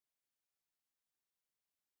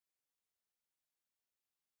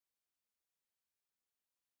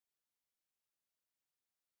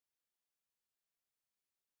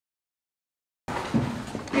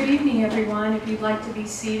Good evening, everyone. If you'd like to be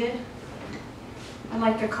seated, I'd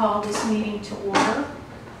like to call this meeting to order.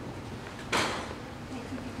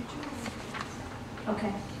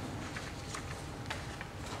 Okay.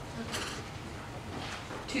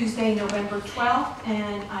 Tuesday, November 12th,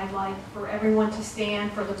 and I'd like for everyone to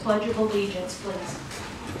stand for the Pledge of Allegiance, please.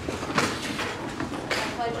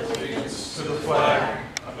 Pledge allegiance to the flag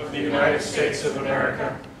of the United States of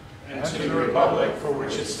America and to the republic for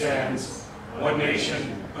which it stands, one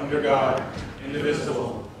nation, under God,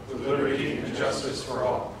 indivisible, with liberty and justice for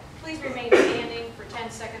all. Please remain standing for 10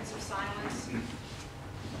 seconds of silence.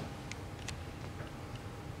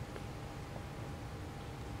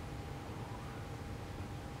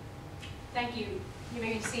 Thank you. You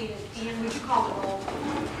may be seated. Ian, would you call the roll?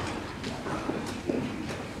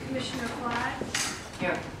 Commissioner Fly?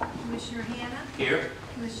 Here. Commissioner Hanna? Here.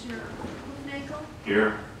 Commissioner Hufnagel?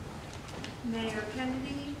 Here. Mayor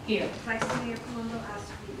Kennedy? Here. Vice Mayor Colombo asked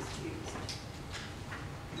to be excused.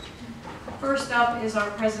 First up is our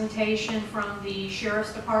presentation from the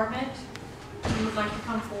Sheriff's Department. Who would like to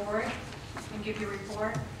come forward and give your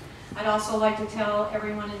report? I'd also like to tell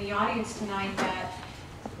everyone in the audience tonight that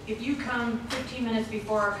if you come 15 minutes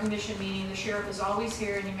before our commission meeting, the sheriff is always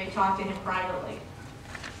here and you may talk to him privately.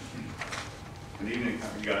 Good evening, how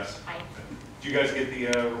are you guys? Hi. Did you guys get the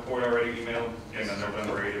report already emailed? Yes. On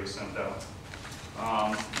November 8th it was sent out.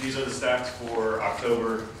 These are the stats for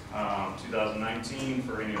October 2019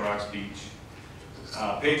 for Indian Rocks Beach.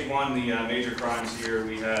 Page 1, the major crimes here,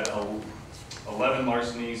 we had 11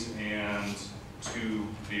 larcenies and 2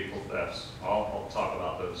 vehicle thefts. I'll talk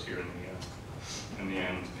about those here in the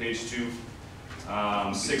end. Page 2,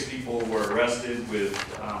 6 people were arrested with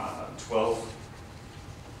 12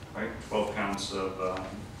 counts of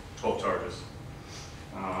 12 charges.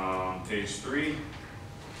 Page 3,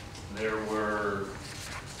 there were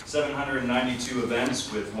 792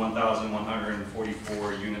 events with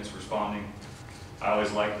 1,144 units responding. I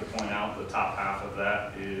always like to point out the top half of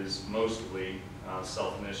that is mostly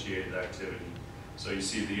self-initiated activity. So you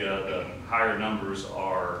see the higher numbers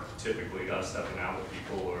are typically us stepping out with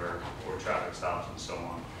people or traffic stops and so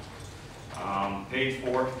on. Page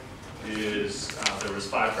 4 is there was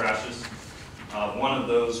 5 crashes. One of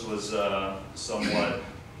those was somewhat,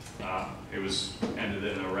 it was ended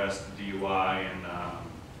in an arrest, DUI, and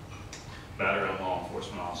battery on law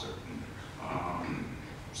enforcement officer.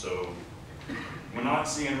 So we're not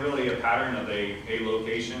seeing really a pattern of a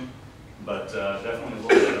location, but definitely a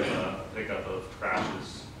little bit of a pickup of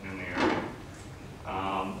crashes in the area.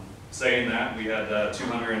 Saying that, we had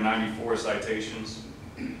 294 citations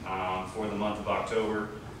for the month of October.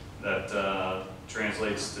 That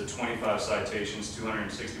translates to 25 citations.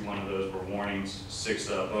 261 of those were warnings, 6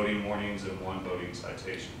 boating warnings, and 1 boating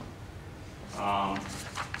citation.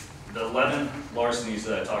 The 11 larcenies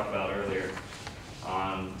that I talked about earlier,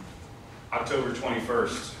 on October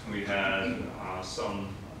 21st, we had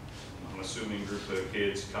some, I'm assuming, group of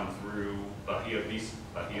kids come through Bahia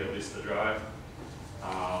Vista Drive,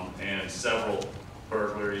 and several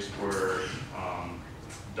burglaries were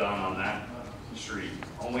done on that street,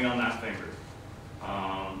 only on that finger.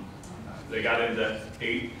 They got into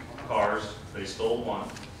 8 cars, they stole 1.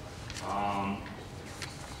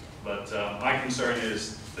 But my concern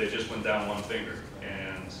is they just went down 1 finger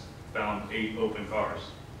and found 8 open cars.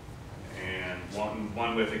 And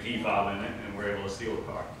one with a key fob in it, and we're able to steal the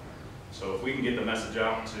car. So if we can get the message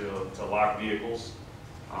out to lock vehicles,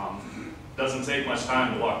 doesn't take much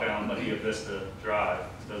time to walk down Bahia Vista Drive.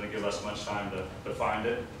 It doesn't give us much time to find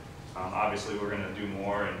it. Obviously we're going to do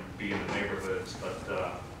more and be in the neighborhoods, but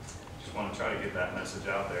just want to try to get that message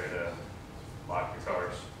out there to lock your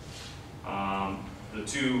cars. The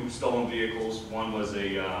 2 stolen vehicles, one was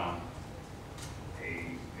it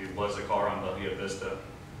was a car on Bahia Vista.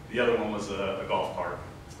 The other one was a golf cart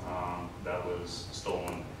that was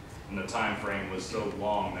stolen. And the time frame was so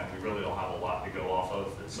long that we really don't have a lot to go off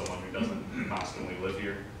of. It's someone who doesn't constantly live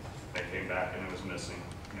here. They came back and it was missing.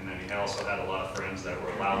 And then he also had a lot of friends that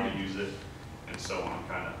were allowed to use it, and so on.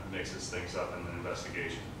 Kind of mixes things up in the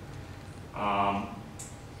investigation.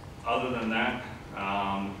 Other than that,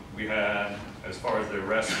 we had, as far as the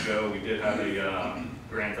arrests go, we did have a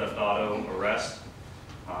Grand Theft Auto arrest.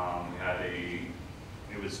 We had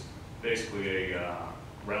it was basically a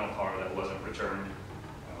rental car that wasn't returned,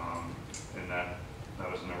 and that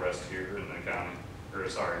was an arrest here in the county, or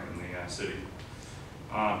sorry, in the city.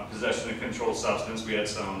 Possession of controlled substance, we had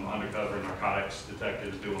some undercover narcotics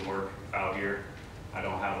detectives doing work out here. I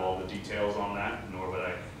don't have all the details on that, nor would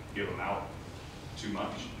I give them out too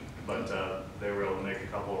much, but they were able to make a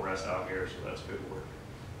couple arrests out here, so that's good work.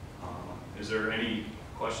 Is there any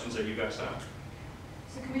questions that you guys have?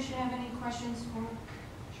 Does the commission have any questions for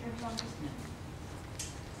Sheriff's Office?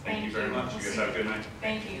 Thank you very much. You guys have a good night.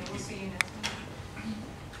 Thank you. We'll see you next time.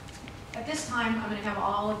 At this time, I'm going to have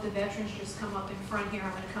all of the veterans just come up in front here.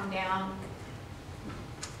 I'm going to come down.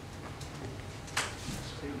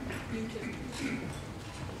 You too.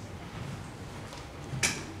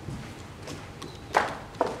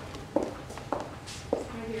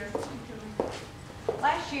 Right here.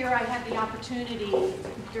 Last year, I had the opportunity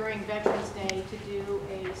during Veterans Day to do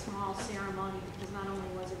a small ceremony, because not only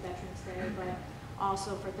was it Veterans Day, but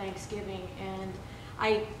also for Thanksgiving. And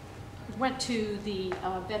I went to the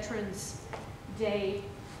Veterans Day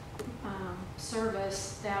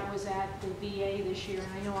service that was at the VA this year,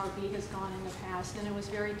 and I know our V has gone in the past, and it was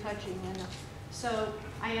very touching. And so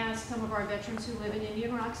I asked some of our veterans who live in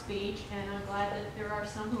Indian Rocks Beach, and I'm glad that there are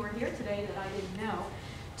some who are here today that I didn't know,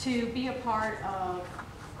 to be a part of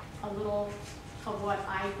a little of what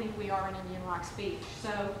I think we are in Indian Rocks Beach.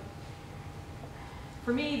 So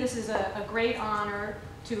for me, this is a great honor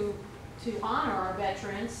to honor our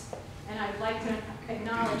veterans, and I'd like to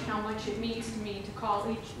acknowledge how much it means to me to call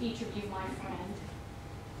each of you my friend.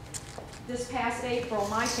 This past April,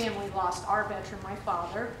 my family lost our veteran, my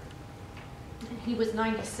father, and he was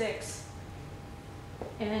 96.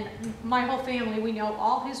 And my whole family, we know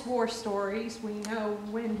all his war stories. We know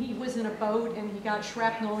when he was in a boat and he got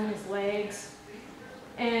shrapnel in his legs,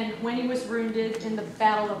 and when he was wounded in the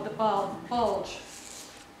Battle of the Bulge.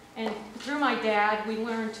 And through my dad, we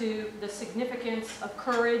learned the significance of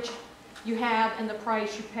courage you have and the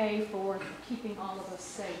price you pay for keeping all of us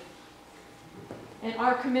safe. And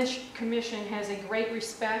our commission has a great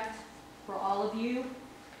respect for all of you.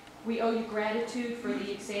 We owe you gratitude for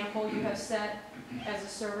the example you have set as a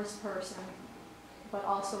service person, but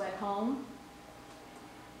also at home.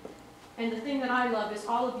 And the thing that I love is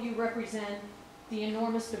all of you represent the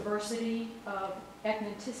enormous diversity of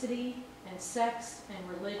ethnicity and sex and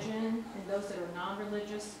religion, and those that are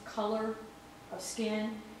non-religious, color of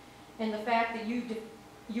skin, and the fact that you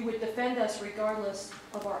would defend us regardless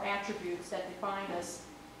of our attributes that define us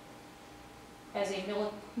as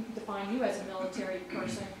define you as a military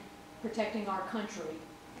person protecting our country.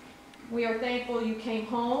 We are thankful you came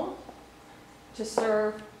home to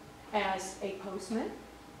serve as a postman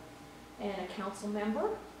and a council member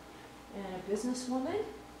and a businesswoman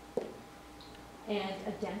and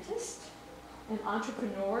a dentist and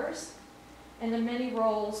entrepreneurs, and the many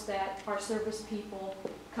roles that our service people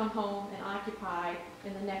come home and occupy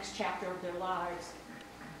in the next chapter of their lives.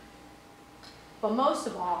 But most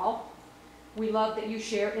of all, we love that you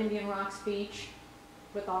share Indian Rocks Beach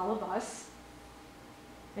with all of us,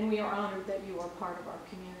 and we are honored that you are part of our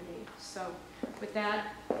community. So with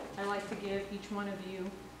that, I'd like to give each one of you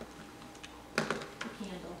a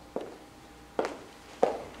candle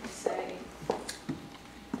and say thank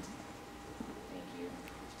you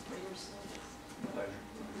for your service.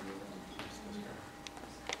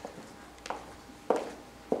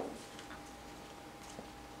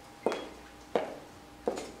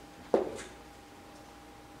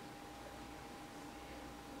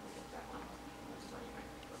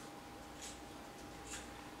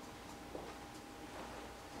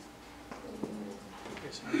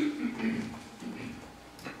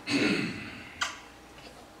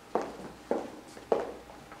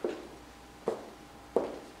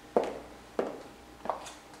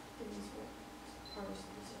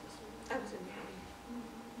 I was in the Army.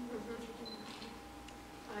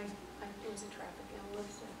 I was a traffic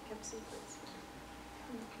analyst. I kept secrets.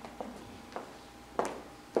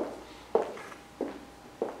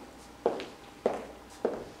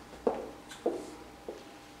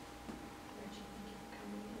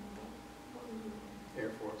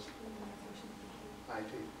 Air Force,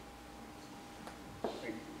 IT.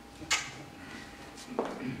 Thank you.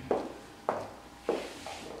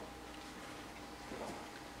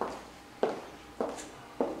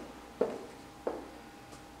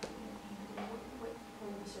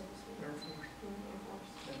 Air Force.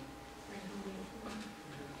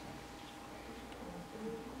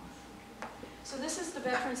 So this is the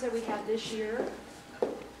veterans that we had this year. I'd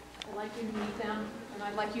like you to meet them, and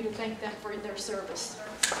I'd like you to thank them for their service.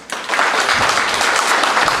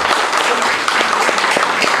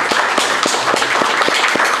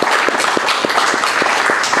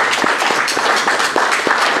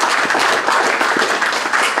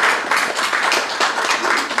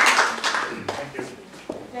 Thank you.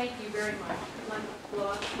 Thank you very much.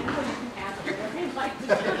 Well, after whatever you'd like to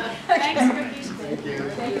do. Thanks, Vicki. Thank you.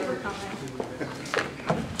 Thank you for coming.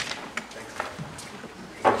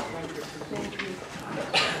 Thank you.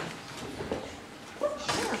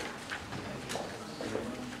 Sure.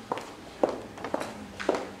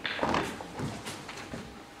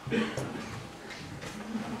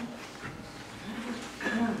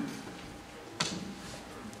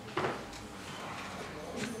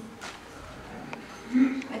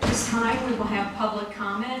 At this time, we will have public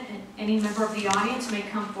comment, and any member of the audience may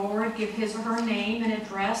come forward, give his or her name and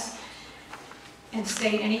address, and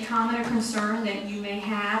state any comment or concern that you may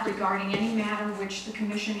have regarding any matter which the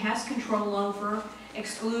commission has control over,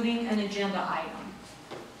 excluding an agenda item.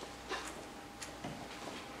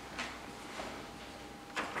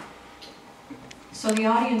 So the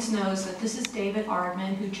audience knows that this is David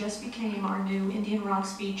Ardman, who just became our new Indian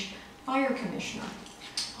Rocks Beach Fire Commissioner.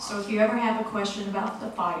 So if you ever have a question about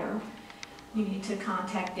the fire, you need to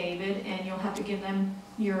contact David, and you'll have to give them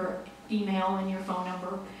your email and your phone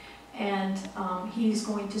number. And he's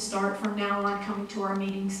going to start from now on coming to our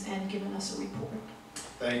meetings and giving us a report.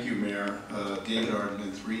 Thank you, Mayor. David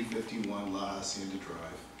Ardman, 351 La Hacienda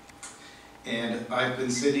Drive. And I've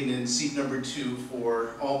been sitting in seat number 2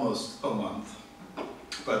 for almost a month,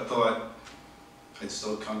 but thought I'd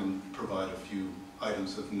still come and provide a few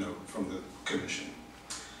items of note from the commission.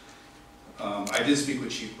 I did speak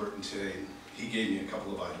with Chief Burton today. He gave me a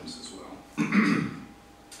couple of items as well.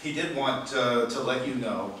 He did want to let you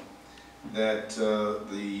know that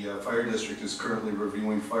the fire district is currently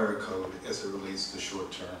reviewing fire code as it relates to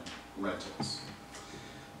short-term rentals.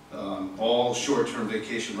 All short-term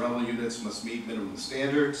vacation rental units must meet minimum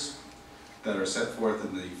standards that are set forth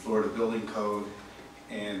in the Florida Building Code,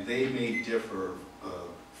 and they may differ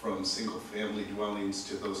from single-family dwellings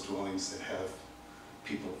to those dwellings that have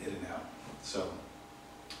people in and out. So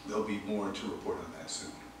there'll be more to report on that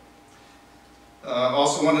soon.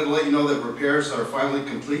 Also wanted to let you know that repairs are finally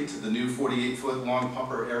complete to the new 48-foot long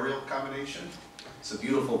pumper aerial combination. It's a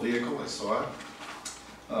beautiful vehicle, I saw it.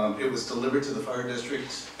 It was delivered to the fire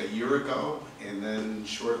district a year ago, and then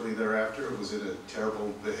shortly thereafter it was in a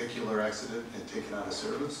terrible vehicular accident and taken out of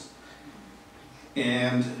service.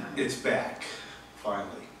 And it's back,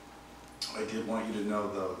 finally. I did want you to know,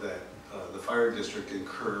 though, that the fire district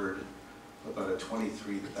incurred about a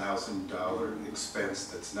 $23,000 expense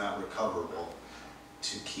that's not recoverable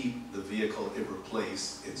to keep the vehicle it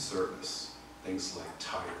replaced in service. Things like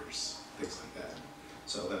tires, things like that.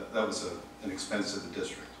 So that was an expense of the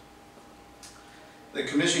district. The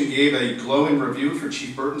commission gave a glowing review for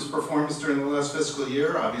Chief Burton's performance during the last fiscal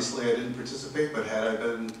year. Obviously, I didn't participate, but had I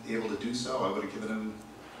been able to do so, I would have given him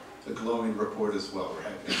a glowing report as well. We're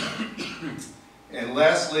happy about it. And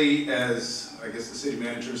lastly, as I guess the city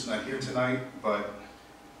manager is not here tonight, but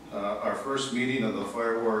our first meeting of the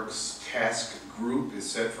fireworks task group is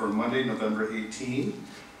set for Monday, November 18,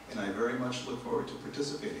 and I very much look forward to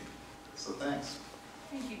participating. So thanks.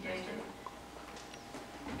 Thank you, David.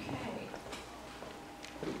 Okay.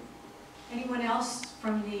 Anyone else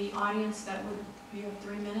from the audience that would, you have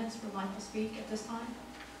 3 minutes, would like to speak at this time?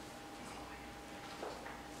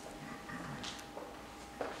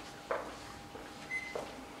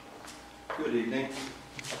 Good evening.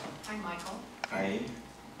 Hi, Michael. Hi,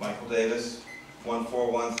 Michael Davis,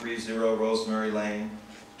 14130 Rosemary Lane,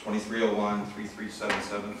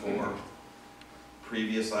 2301-33774.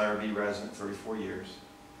 Previous IRB resident, 34 years.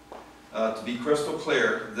 To be crystal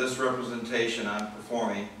clear, this representation I'm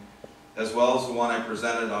performing, as well as the one I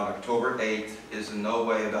presented on October 8th, is in no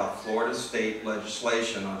way about Florida state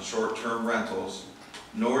legislation on short-term rentals,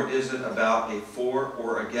 nor is it about a for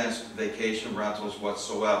or against vacation rentals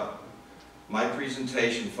whatsoever. My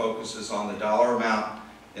presentation focuses on the dollar amount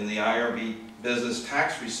in the IRB business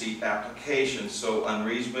tax receipt application, so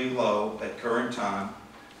unreasonably low at current time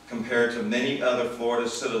compared to many other Florida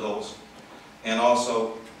citadels, and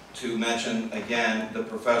also to mention again the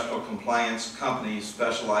professional compliance companies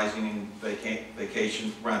specializing in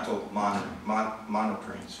vacation rental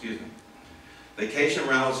monitoring. Vacation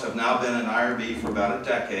rentals have now been in IRB for about a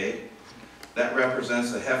decade. That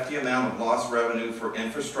represents a hefty amount of lost revenue for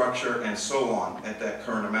infrastructure and so on at that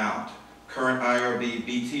current amount. Current IRB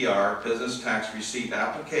BTR, business tax receipt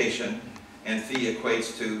application, and fee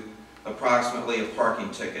equates to approximately a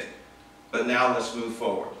parking ticket. But now let's move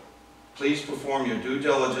forward. Please perform your due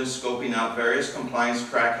diligence scoping out various compliance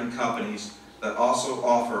tracking companies that also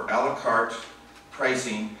offer a la carte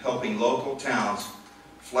pricing, helping local towns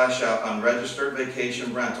flesh out unregistered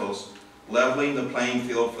vacation rentals, leveling the playing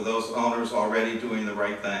field for those owners already doing the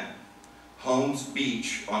right thing. Holmes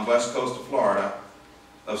Beach on west coast of Florida,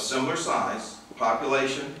 of similar size,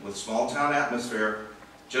 population, with small town atmosphere,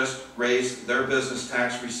 just raised their business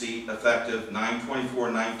tax receipt effective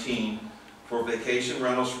 9/24/19 for vacation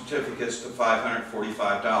rental certificates to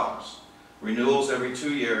 $545. Renewals every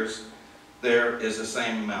 2 years, there is the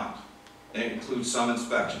same amount. It includes some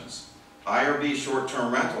inspections. IRB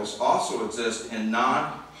short-term rentals also exist in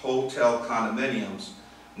hotel condominiums,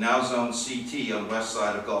 now zoned CT on west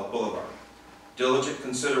side of Gulf Boulevard. Diligent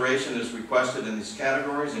consideration is requested in these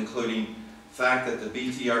categories, including fact that the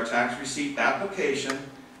BTR tax receipt application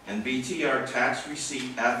and BTR tax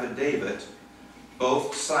receipt affidavit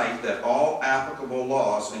both cite that all applicable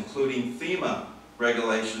laws, including FEMA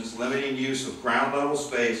regulations limiting use of ground level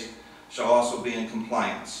space, shall also be in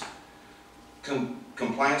compliance.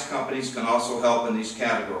 Compliance companies can also help in these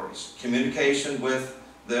categories. Communication with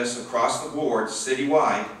this across the board,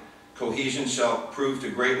 citywide, cohesion shall prove to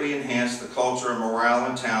greatly enhance the culture and morale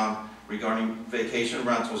in town regarding vacation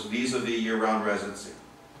rentals vis-a-vis year-round residency.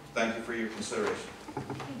 Thank you for your consideration.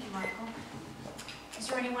 Thank you, Michael. Is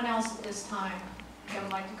there anyone else at this time that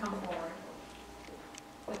would like to come forward?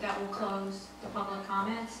 With that, we'll close the public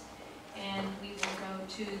comments, and we will go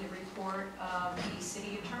to the report of the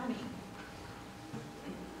city attorney.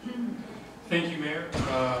 Thank you, Mayor.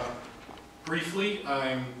 Briefly,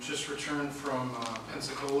 I'm just returned from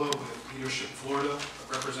Pensacola with Leadership Florida,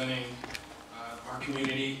 representing our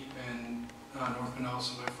community and North Pinellas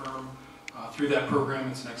and my firm. Through that program,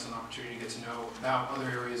 it's an excellent opportunity to get to know about other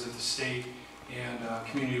areas of the state and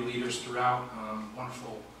community leaders throughout.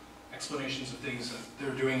 Wonderful explanations of things that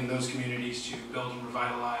they're doing in those communities to build and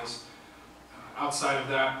revitalize. Outside of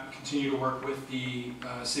that, we continue to work with the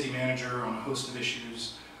city manager on a host of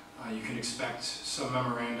issues. You can expect some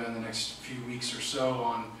memoranda in the next few weeks or so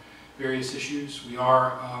on various issues. We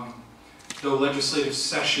are, though legislative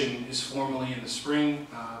session is formally in the spring,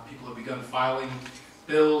 people have begun filing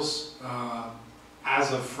bills.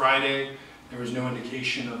 As of Friday, there was no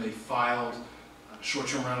indication of a filed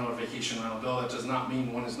short-term rental or vacation rental bill. That does not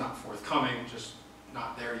mean one is not forthcoming, just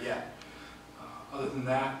not there yet. Other than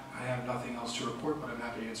that, I have nothing else to report, but I'm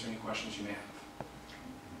happy to answer any questions you may have.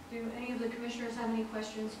 Do any of the commissioners have any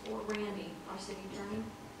questions for Randy, our city attorney?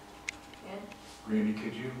 Ed? Randy,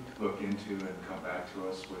 could you look into and come back to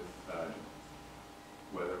us with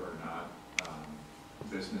whether or not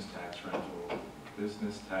business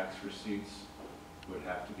tax receipts would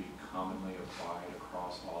have to be commonly applied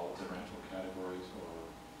across all of the rental categories,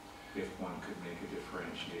 or if one could make a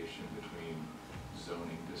differentiation between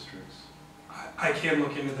zoning districts? I can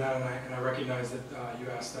look into that, and I recognize that you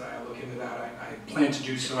asked that I look into that. I plan to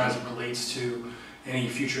do so as it relates to any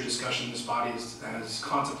future discussion this body has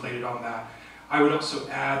contemplated on that. I would also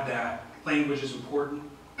add that language is important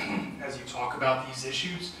as you talk about these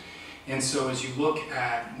issues. And so as you look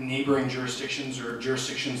at neighboring jurisdictions or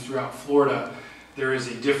jurisdictions throughout Florida, there is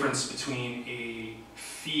a difference between a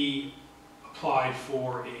fee applied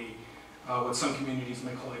for what some communities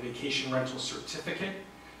may call a vacation rental certificate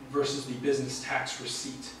versus the business tax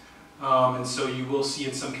receipt. And so you will see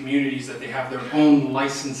in some communities that they have their own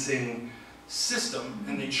licensing system,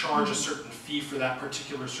 and they charge a certain fee for that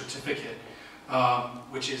particular certificate,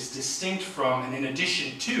 which is distinct from and in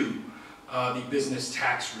addition to the business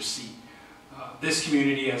tax receipt. This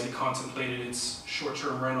community, as it contemplated its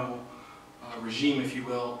short-term rental regime, if you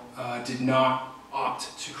will, did not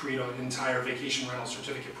opt to create an entire vacation rental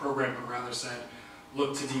certificate program, but rather said,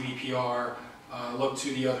 look to DVPR, look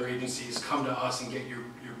to the other agencies, come to us and get your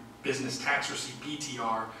business tax receipt,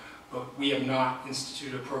 BTR, but we have not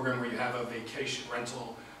instituted a program where you have a vacation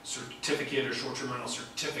rental certificate or short-term rental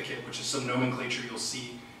certificate, which is some nomenclature you'll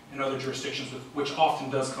see in other jurisdictions, which often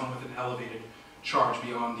does come with an elevated charge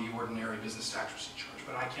beyond the ordinary business tax receipt charge.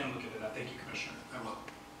 But I can look into that. Thank you, Commissioner. I will.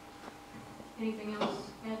 Anything else,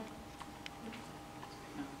 Ed?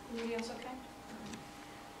 Anybody else okay?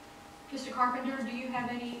 Mr. Carpenter, do you have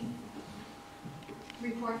any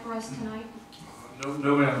report for us tonight?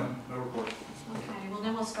 No, ma'am. No report. Okay, well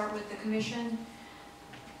then we'll start with the commission.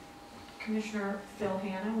 Commissioner Phil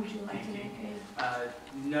Hanna, would you like to make a...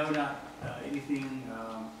 No, not anything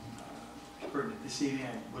pertinent this evening.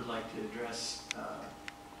 I would like to address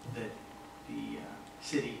that the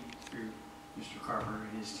city, through Mr. Carpenter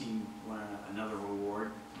and his team, won another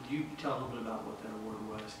award. Would you tell a little bit about what that award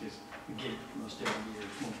was? Because we get it most every year.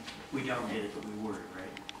 Well, we don't get it, but we award it,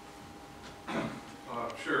 right?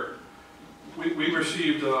 Sure. We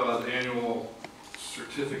received the annual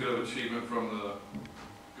Certificate of Achievement from the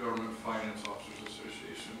Government Finance Officers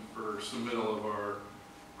Association for submittal of our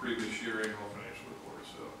previous year annual financial report.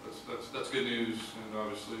 So that's good news, and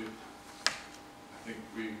obviously I think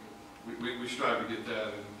we strive to get that,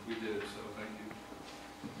 and we did. So thank you.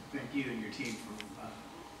 Thank you and your team for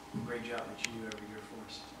the great job that you do every year for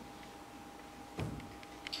us.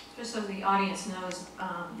 Just so the audience knows,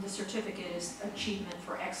 the certificate is Achievement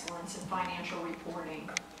for Excellence in Financial Reporting.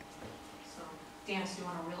 So Dan's doing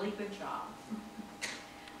a really good job.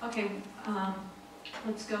 Okay,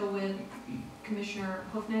 let's go with Commissioner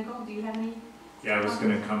Hoofnagel. Do you have any Yeah, I was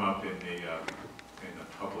going to come up in the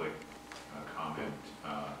public comment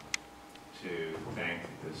to thank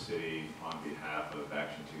the city on behalf of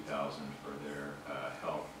Action 2000 for their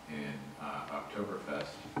help in Oktoberfest.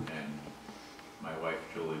 And my wife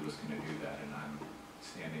Julie was going to do that, and I'm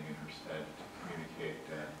standing in her stead to communicate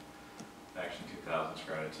Action 2000's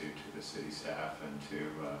gratitude to the city staff and to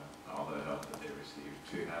all the help that they received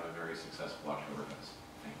to have a very successful Oktoberfest.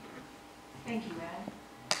 Thank you. Thank you, Ed.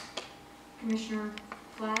 Commissioner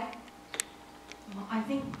Flagg? Well, I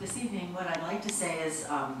think this evening what I'd like to say is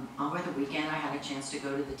over the weekend I had a chance to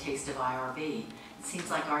go to the Taste of IRB. It seems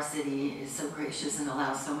like our city is so gracious and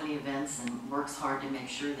allows so many events and works hard to make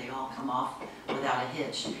sure they all come off without a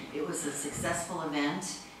hitch. It was a successful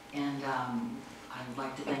event, and I would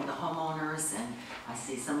like to thank the homeowners, and I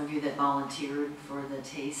see some of you that volunteered for the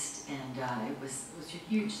taste, and it was a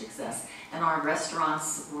huge success. And our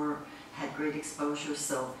restaurants had great exposure,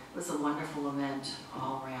 so it was a wonderful event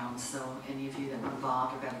all around. So any of you that were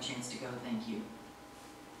involved or got a chance to go, thank you.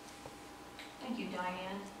 Thank you,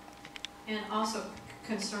 Diane. And also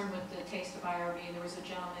concerned with the Taste of IRB, there was a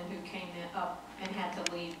gentleman who came up and had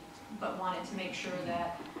to leave, but wanted to make sure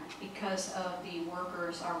that because of the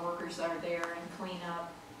workers, our workers that are there and clean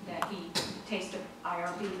up, that he tasted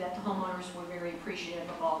IRB, that the homeowners were very appreciative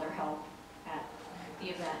of all their help at the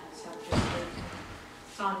event. So just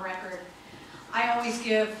it's on record. I always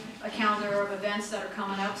give a calendar of events that are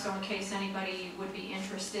coming up, so in case anybody would be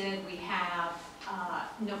interested, we have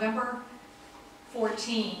November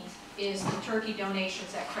 14th is the turkey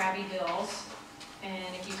donations at Krabby Bill's. And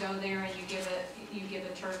if you go there and you give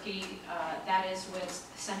a turkey, that is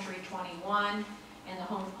with Century 21, and the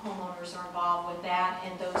homeowners are involved with that,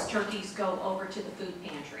 and those turkeys go over to the food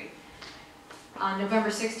pantry. On November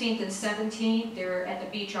 16th and 17th, there at the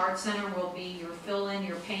Beach Arts Center will be your fill-in,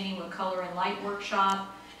 your painting with color and light workshop.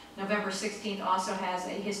 November 16th also has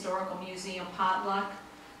a historical museum potluck,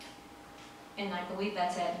 and I believe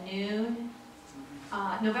that's at noon.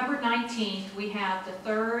 November 19th, we have the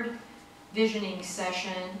third visioning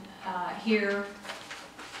session here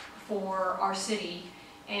for our city.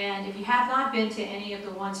 And if you have not been to any of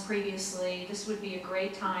the ones previously, this would be a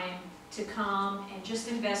great time to come and just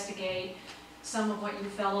investigate some of what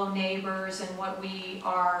your fellow neighbors and what we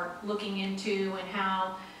are looking into, and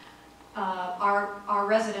how our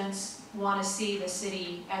residents want to see the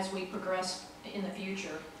city as we progress in the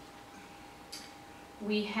future.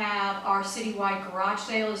 We have our citywide garage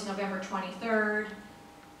sale is November 23rd.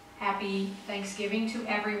 Happy Thanksgiving to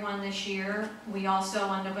everyone this year. We also,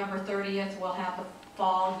 on November 30th, will have the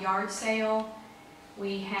fall yard sale.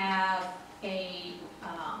 We have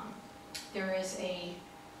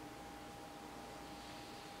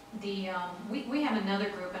we have another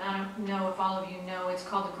group, and I don't know if all of you know, it's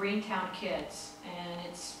called the Greentown Kids, and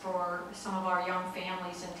it's for some of our young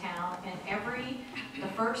families in town. And the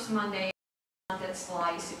first Monday at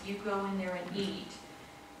Slice, if you go in there and eat,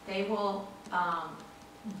 they will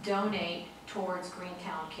donate towards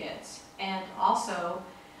Greentown Kids, and also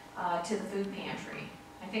to the food pantry.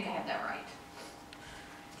 I think I have that right.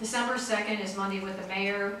 December 2nd is Monday with the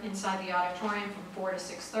Mayor inside the auditorium from 4 to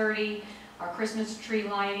 6:30. Our Christmas tree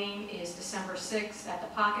lighting is December 6th at the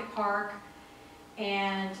Pocket Park.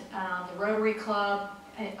 And the Rotary Club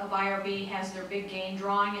of IRB has their big game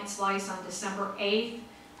drawing at Slice on December 8th.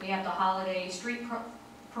 We have the Holiday Street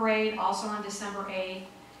Parade also on December 8th.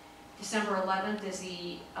 December 11th is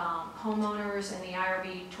the homeowners and the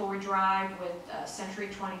IRB tour drive with Century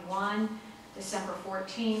 21. December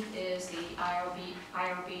 14th is the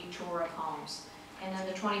IRB tour of homes. And then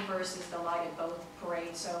the 21st is the Lighted Boat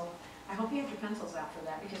Parade. So I hope you have your pencils out for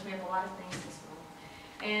that, because we have a lot of things this month.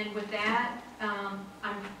 And with that,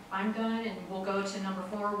 I'm done, and we'll go to number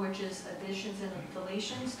 4, which is additions and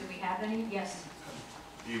deletions. Do we have any? Yes.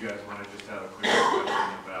 Do you guys want to just have a quick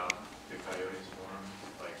discussion about the Coyotes Forum?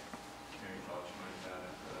 Like, any thoughts you might have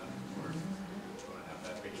after that? Or do you want to have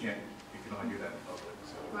that? You can only do that in public,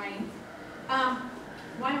 so. Right.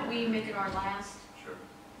 Why don't we make it our last? Sure.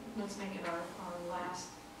 Let's make it our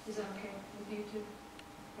last. Is that okay with you two?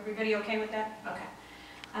 Everybody okay with that? Okay.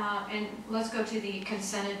 And let's go to the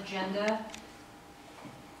consent agenda.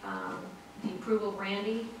 The approval,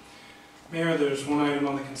 Randy. Mayor, there's one item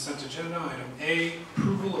on the consent agenda. Item A,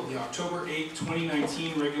 approval of the October 8,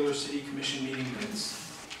 2019 regular city commission meeting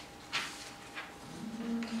minutes.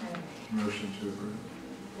 Motion to approve.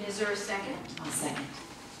 Is there a second? I'll second.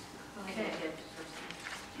 Okay.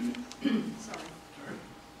 Sorry.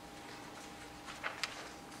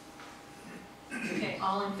 Okay,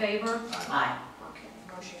 all in favor? Aye. Okay,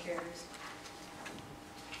 motion carries.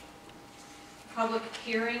 Public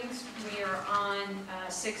hearings, we are on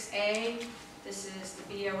 6A, This is the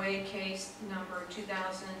BOA case number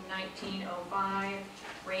 2019-05.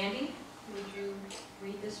 Randy, would you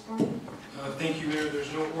read this for me? Thank you, Mayor.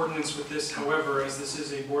 There's no ordinance with this. However, as this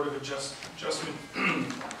is a Board of Adjustment,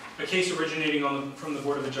 a case originating from the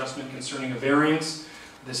Board of Adjustment concerning a variance,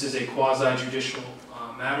 this is a quasi-judicial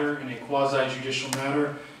matter. In a quasi-judicial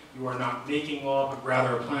matter, you are not making law, but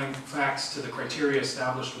rather applying facts to the criteria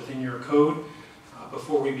established within your code.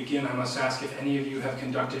 Before we begin, I must ask if any of you have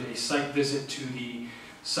conducted a site visit to the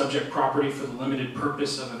subject property for the limited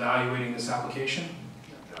purpose of evaluating this application?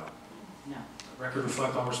 No. No. Record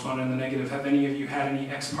reflect, I'll respond in the negative. Have any of you had any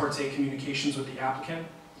ex parte communications with the applicant?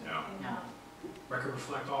 No. No. Record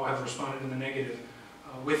reflect, all have responded in the negative.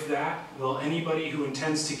 With that, will anybody who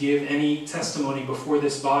intends to give any testimony before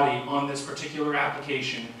this body on this particular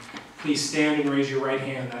application, please stand and raise your right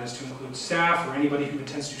hand. That is to include staff or anybody who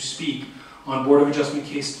intends to speak on Board of Adjustment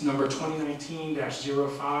case number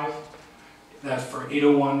 2019-05, that's for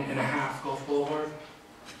 801 and a half Gulf Boulevard.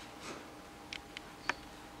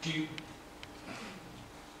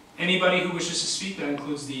 Anybody who wishes to speak, that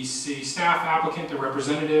includes the city staff, applicant, the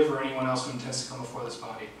representative, or anyone else who intends to come before this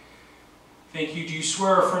body. Thank you. Do you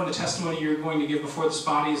swear or affirm the testimony you're going to give before this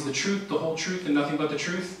body is the truth, the whole truth, and nothing but the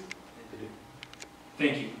truth?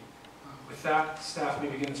 Thank you. With that, staff may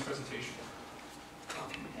begin its presentation.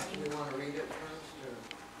 Do we want to read it first,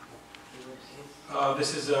 or?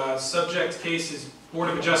 This is a subject case, is Board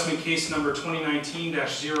of Adjustment case number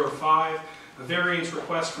 2019-05, a variance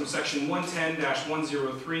request from section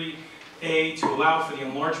 110-103A to allow for the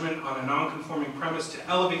enlargement on a non-conforming premise to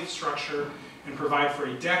elevate the structure and provide for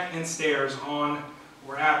a deck and stairs on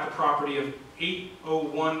or at the property of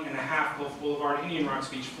 801 and a half Gulf Boulevard, Indian Rocks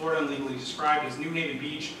Beach, Florida, and legally described as New Haven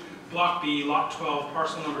Beach, Block B, Lot 12,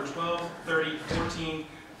 parcel number 123014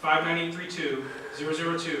 59832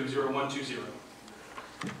 002 0120.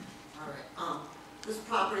 All right. This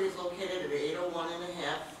property is located at 801 and a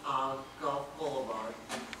half Gulf Boulevard.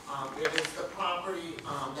 It is the property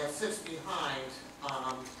that sits behind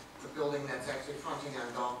the building that's actually fronting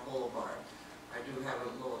on Gulf Boulevard. I do have a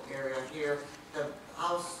little area here. The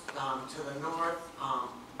house to the north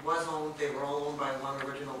was owned, they were all owned by one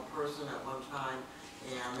original person at one time,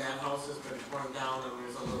 and that house has been torn down and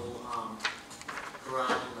there's a little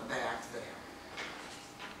garage in the back there.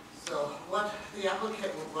 So what the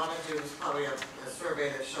applicant would want to do is probably a survey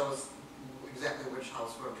that shows exactly which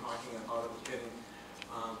house we're talking about. It was getting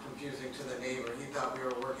confusing to the neighbor. He thought we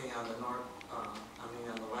were working on the north, on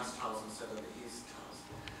the west house instead of the east house.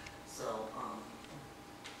 So,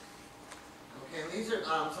 okay, and these are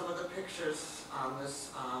some of the pictures on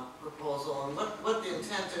this proposal. And what the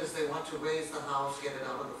intent is, they want to raise the house, get it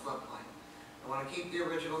out of the floodplain. They want to keep the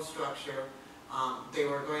original structure. They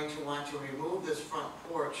were going to want to remove this front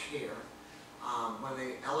porch here when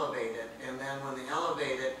they elevate it, and then when they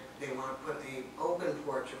elevate it, they want to put the open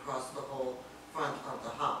porch across the whole front of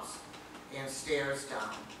the house and stairs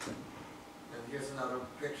down. And here's another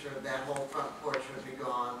picture. That whole front porch would be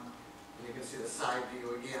gone, and you can see the side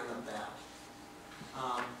view again of that.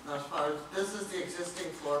 Now, as far as this is the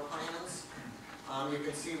existing floor plans, you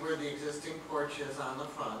can see where the existing porch is on the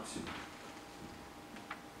front.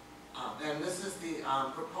 And this is the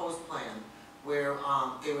proposed plan, where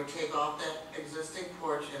they would take off that existing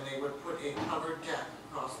porch and they would put a covered deck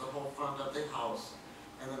across the whole front of the house,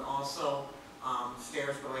 and then also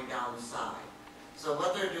stairs going down the side. So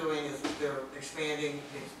what they're doing is they're expanding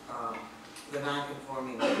the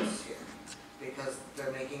non-conforming use here, because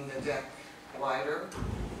they're making the deck wider,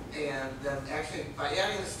 and then actually by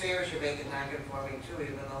adding the stairs you make it non-conforming too,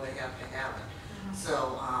 even though they have to have it.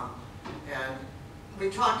 So, and we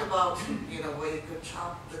talked about, where you could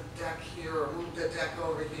chop the deck here or move the deck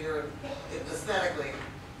over here. It aesthetically,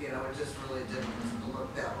 it just really didn't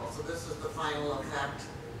look that well. So this is the final effect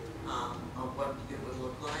of what it would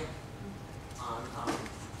look like on the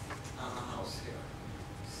house here.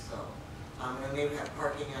 So, and they would have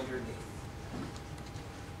parking underneath.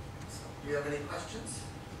 So, do you have any questions?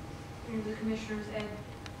 Any of the commissioners, Ed?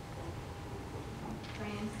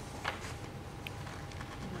 Fran?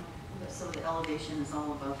 So the elevation is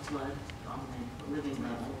all above flood on the living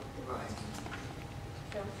level. Right.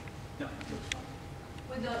 Joe? No.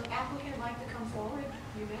 Would the applicant like to come forward?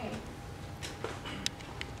 You may.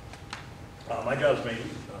 My job's Maynard.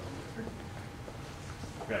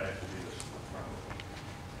 Forgot I have to do this.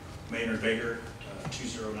 Maynard Baker,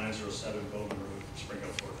 20907 Bowman Road, Spring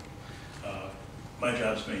Hill, Florida. My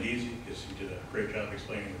job's made easy because you did a great job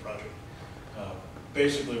explaining the project.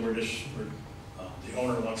 Basically, the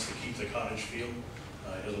owner wants to keep the cottage feel.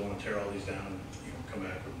 He doesn't want to tear all these down and come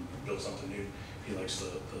back and build something new. He likes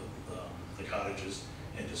the cottages,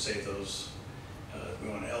 and to save those We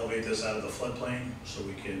want to elevate this out of the floodplain so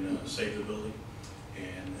we can save the building.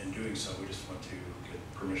 And in doing so, we just want to get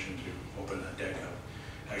permission to open that deck up.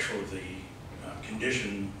 Actually, the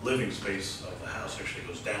conditioned living space of the house actually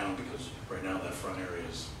goes down because right now that front area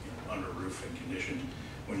is under roof and conditioned.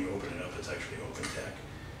 When you open it up, it's actually open deck.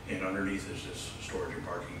 And underneath is just storage and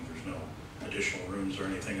parking. There's no additional rooms or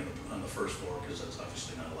anything on the first floor because that's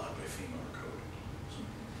obviously not allowed by FEMA or code. So.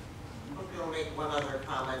 I'm going to make one other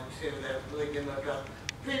comment too that really didn't address.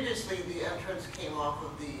 Previously, the entrance came off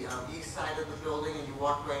of the east side of the building and you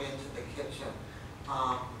walked right into the kitchen.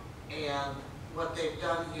 And what they've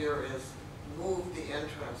done here is move the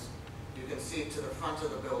entrance, you can see, to the front of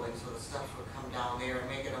the building so the steps would come down there and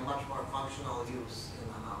make it a much more functional use in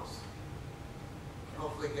the house.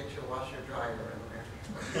 Hopefully get your washer dryer in there.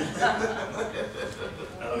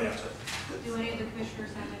 I don't have to. Do any of the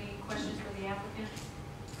commissioners have any questions for the applicant?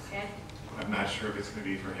 Ed? I'm not sure if it's going to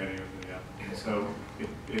be for any of the applicants. So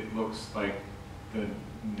it looks like the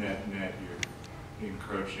net you're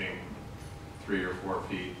encroaching 3 or 4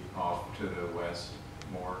 feet off to the west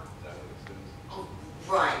more. Is that what this is?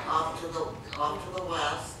 Right, off to the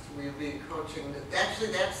west, we'll be encroaching,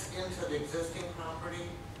 actually that's into the existing property.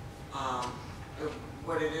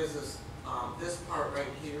 What it is this part right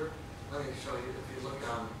here, let me show you, if you look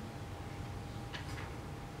on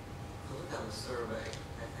the survey, I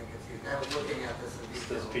think I was looking at this in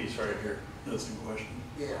detail. This piece right here, that's in question.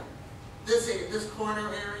 Yeah. This corner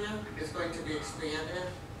area is going to be expanded.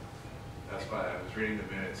 That's why I was reading the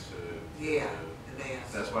minutes to Yeah,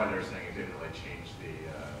 advanced. that's why they're saying it didn't really change the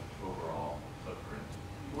overall footprint.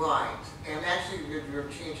 Right, and actually you're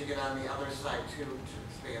changing it on the other side too, to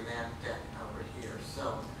expand that deck over here,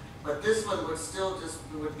 so. But this one would still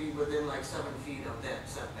would be within like 7 feet of that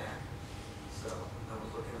setback. So I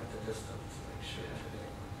was looking at the distance to make sure today.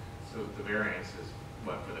 So the variance is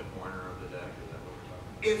what, for the corner of the deck? Is that what we're talking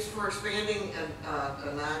about? It's for expanding a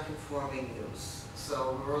non-conforming use.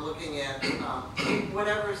 So we're looking at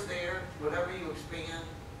whatever's there, whatever you expand,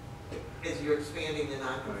 you're expanding the Is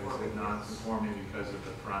non-conforming it use. non-conforming because of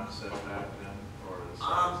the front setback then, or the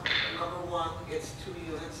side setback? Number one, it's 2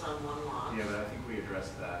 units on one lot. Yeah, but I think we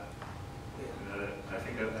addressed that. Yeah. I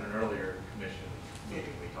think at an earlier commission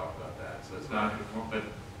meeting, we talked about that. So it's non-conform, but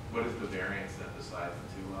what is the variance then besides the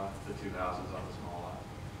two houses on the small lot?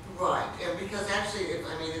 Right, and because actually, it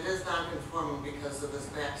is non-conforming because of this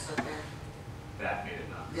back setback. That made it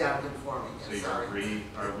non. Yeah, conforming, So sorry.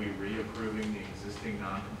 are we reapproving the existing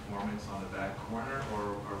non-conformance on the back corner,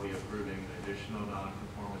 or are we approving an additional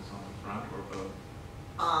non-conformance on the front, or both?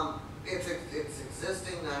 It's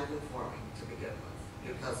existing non-conforming to begin with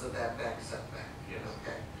because of that back setback. Yes.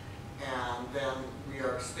 Okay. And then we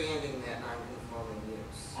are expanding that non-conforming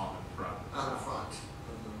use. On the front? On the front.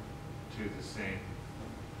 To the same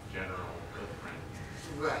general footprint?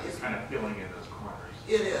 Right. It's kind of filling in those corners.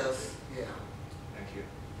 It is, yeah. Thank you.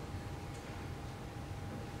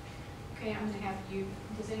 Okay, I'm gonna have you,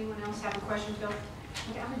 does anyone else have a question, Bill?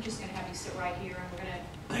 Okay, I'm just gonna have you sit right here and we're gonna.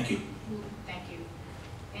 Thank you. Thank you.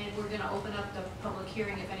 And we're gonna open up the public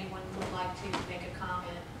hearing if anyone would like to make a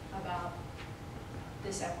comment about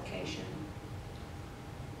this application.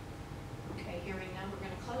 Okay, hearing none, we're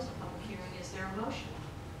gonna close the public hearing. Is there a motion?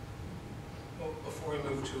 Well, before we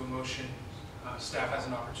move to a motion, staff has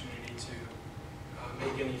an opportunity to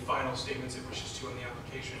make any final statements it wishes to on the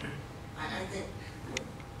application. I think, I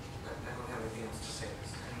don't have anything else to say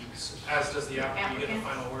this time. As does the applicant. You get the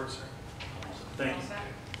final word, sir. Thank you. Okay.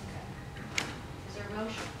 Is there a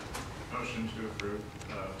motion? Motion to approve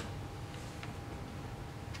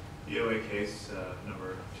EOA case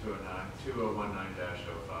number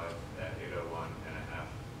 2019-05 at 801 and a half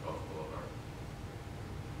Gulf Boulevard.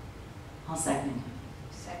 I'll second.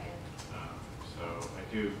 Second. So I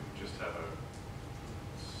do just have a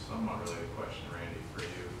somewhat related question, Randy, for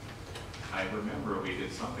you. I remember we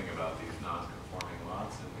did something about these non-conforming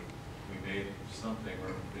lots, and we made something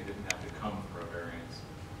where they didn't have to come for a variance.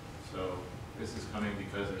 So this is coming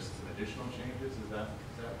because there's some additional changes? Is that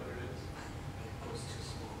what it is? It was too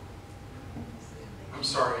small. I'm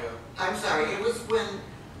sorry. I'm sorry, it was when,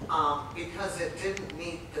 because it didn't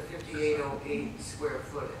meet the 5808 square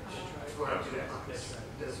footage for a Okay. duplex.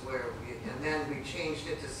 Is where and then we changed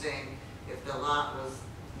it to saying if the lot was,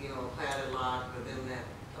 a platted lot within that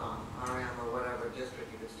RM or whatever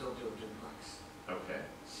district, you could still do a duplex. Okay,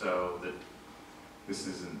 so this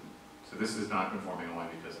is not conforming only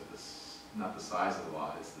because of this, not the size of the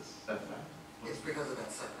lot, it's the setback? It's because of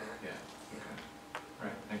that setback. Yeah, okay. All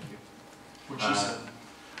right, thank you. What she said.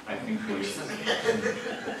 I think I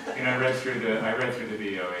read through the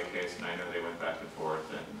BOA case, and I know they went back and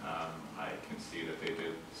forth, and I I can see that they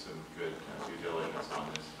did some good due diligence on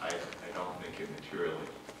this. I don't think it materially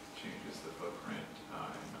changes the footprint,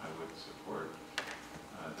 and I would support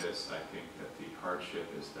this. I think that the hardship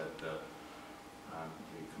is that the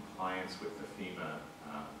compliance with the FEMA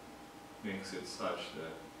makes it such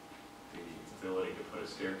that the ability to put a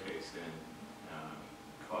staircase in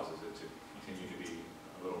causes it to continue to be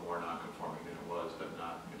a little more non-conforming than it was, but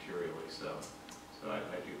not materially so. So I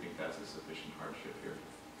do think that's a sufficient hardship here.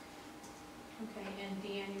 Okay, and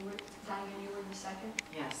Diane, you were the second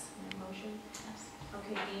Yes. in the motion? Yes.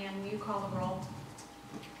 Okay, Deanne, will you call the roll?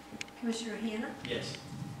 Commissioner Hannah, Yes.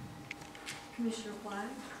 Commissioner Flag,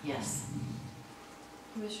 Yes.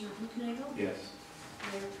 Commissioner Hufnagel, Yes.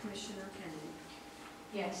 Mayor Commissioner Kennedy.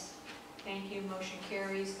 Yes. Thank you, motion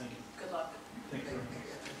carries. Thank you. Good luck. Thank you.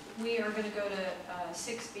 We are going to go to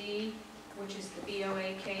 6B, which is the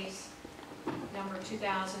BOA case number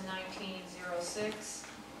 2019-06.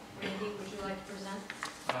 Randy, would you like to present?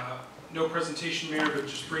 No presentation, Mayor, but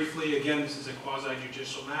just briefly, again, this is a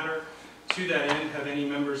quasi-judicial matter. To that end, have any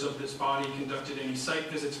members of this body conducted any site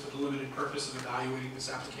visits for the limited purpose of evaluating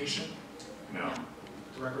this application? No.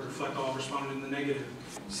 The record reflect all responded in the negative.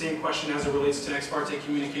 Same question as it relates to ex parte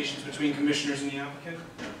communications between commissioners and the applicant?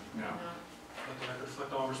 No. Let the record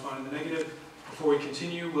reflect all responded in the negative. Before we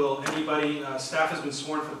continue, will anybody, staff has been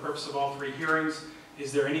sworn for the purpose of all three hearings.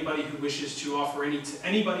 Is there anybody who wishes to offer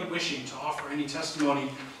anybody wishing to offer any testimony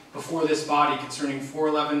before this body concerning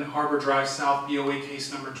 411 Harbor Drive South BOA case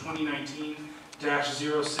number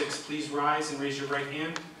 2019-06? Please rise and raise your right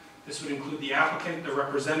hand. This would include the applicant, the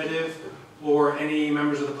representative, or any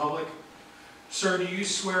members of the public. Sir, do you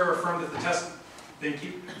swear or affirm that thank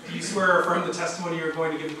you. Do you swear or affirm the testimony you're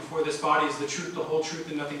going to give before this body is the truth, the whole truth,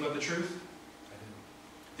 and nothing but the truth? I do.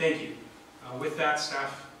 Thank you. With that,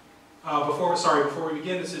 staff, before we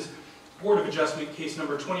begin, this is Board of Adjustment case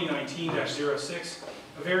number 2019-06,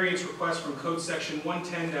 a variance request from Code Section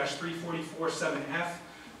 110-3447F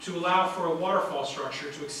to allow for a waterfall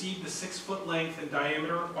structure to exceed the 6-foot length and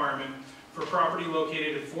diameter requirement for property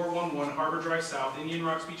located at 411 Harbor Drive South, Indian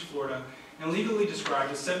Rocks Beach, Florida, and legally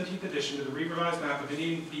described as 17th addition to the revised map of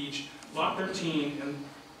Indian Beach, Lot 13,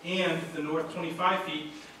 and the north 25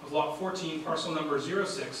 feet of Lot 14, parcel number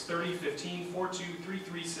 06 30 15 42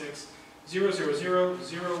 336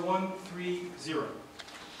 0000130.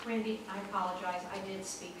 Randy, I apologize. I did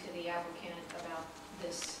speak to the applicant about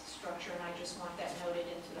this structure, and I just want that noted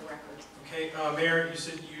into the record. Okay, Mayor, you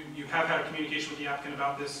said you have had a communication with the applicant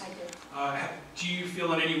about this. I did. Do you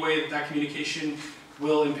feel in any way that communication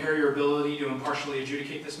will impair your ability to impartially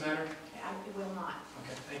adjudicate this matter? It will not.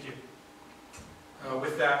 Okay, thank you.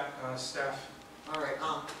 With that, staff. All right,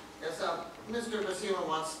 yes, Mr. Basima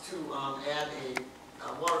wants to add a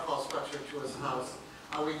waterfall structure to his house.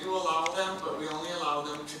 We do allow them, but we only allow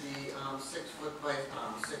them to be 6 foot by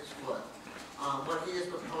 6 foot. What he is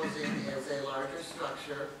proposing is a larger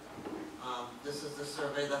structure. This is the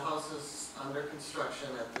survey. The house is under construction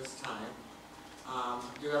at this time.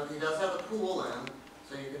 He does have a pool in,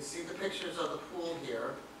 so you can see the pictures of the pool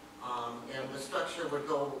here. And the structure would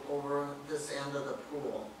go over this end of the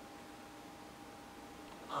pool.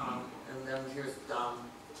 And then here's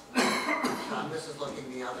this is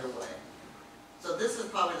looking the other way. So this is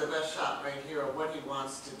probably the best shot right here of what he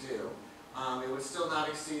wants to do. It would still not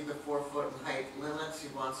exceed the 4 foot in height limits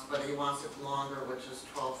but he wants it longer, which is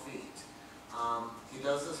 12 feet. He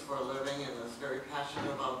does this for a living and is very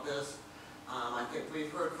passionate about this. I think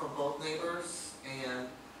we've heard from both neighbors, and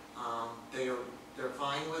they're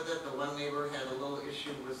fine with it. The one neighbor had a little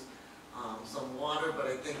issue with some water, but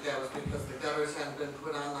I think that was because the gutters hadn't been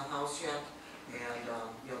put on the house yet, and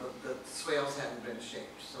the swales hadn't been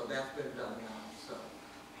shaped. So that's been done now. So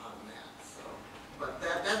on that. So, but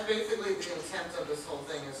that's basically the intent of this whole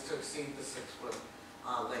thing, is to exceed the 6 foot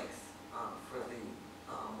length for the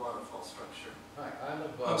waterfall structure. Hi,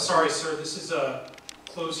 I'm sorry, sir. This is a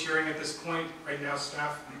closed hearing at this point. Right now,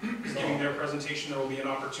 staff is giving their presentation. There will be an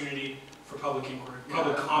opportunity for public inquiry,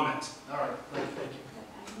 public comment. All right, thank you.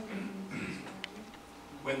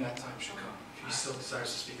 When that time should come, if he still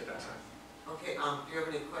desires to speak at that time. Okay, do you have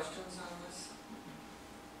any questions on this?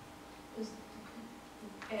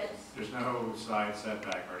 Ed? There's no side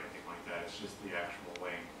setback or anything like that. It's just the actual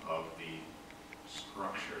length of the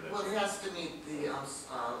structure. Well, it has to meet the, There's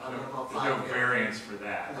no variance for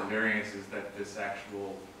that. No. The variance is that this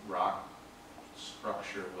actual rock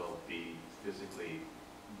structure will be physically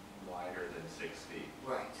wider than 6 feet.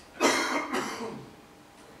 Right.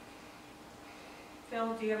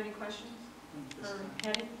 Phil, do you have any questions? Or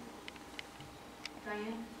Hetty?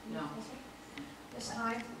 Diane? No. This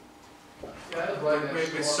time?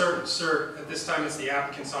 Wait, sir, at this time it's the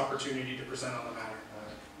applicant's opportunity to present on the matter.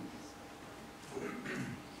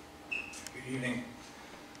 Good evening.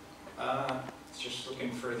 Just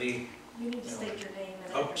looking for the, You need to state your name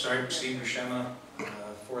and oh, address. sorry, Steve Buscema,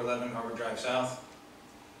 411 Harbor Drive South.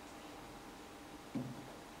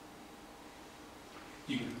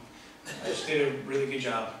 I just did a really good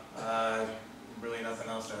job. Really nothing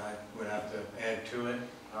else that I would have to add to it,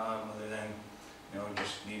 other than,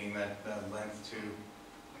 just needing that length to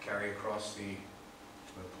carry across the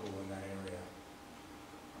pool in that area.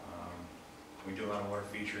 We do a lot of water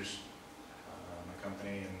features, my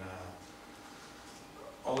company, and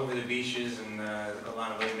all over the beaches, and a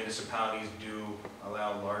lot of other municipalities do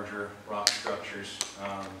allow larger rock structures.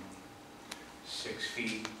 6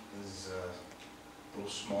 feet is a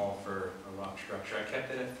little small for a rock structure. I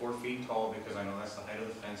kept it at 4 feet tall because I know that's the height of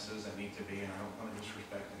the fences that need to be, and I don't want to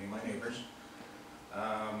disrespect any of my neighbors.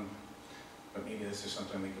 But maybe this is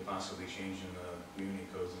something we could possibly change in the community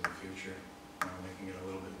codes in the future, making it a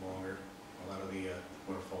little bit longer. A lot of the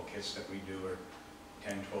waterfall kits that we do are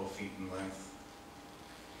 10, 12 feet in length.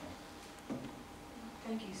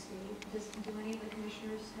 Thank you, Steve. Do any of the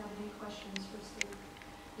commissioners have any questions for Steve?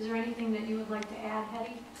 Is there anything that you would like to add,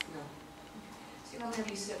 Hetty? No. So I'm going to have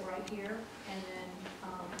you sit right here, and then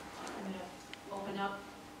I'm going to open up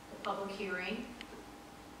the public hearing.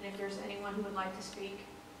 And if there's anyone who would like to speak.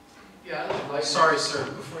 Sorry, sir,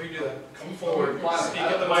 before you do that, come forward, speak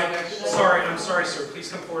at the mic. Sorry, I'm sorry, sir,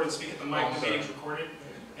 please come forward and speak at the mic, the meeting's recorded.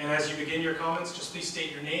 And as you begin your comments, just please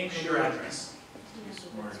state your name and your address.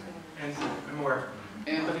 And where?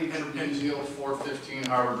 Anthony Trabuzio, 415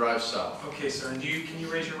 Harbor Drive South. Okay, sir, and can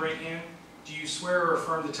you raise your right hand? Do you swear or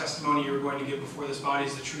affirm the testimony you are going to give before this body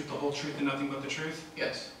is the truth, the whole truth, and nothing but the truth?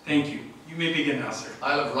 Yes. Thank you. You may begin now, sir.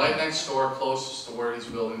 I live right next door, closest to where he's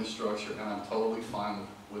building the structure, and I'm totally fine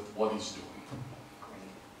with what he's doing.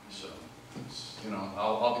 So,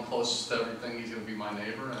 I'll be closest to everything. He's going to be my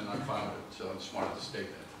neighbor, and I'm fine with it. So I just wanted to state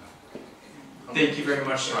that. Thank you very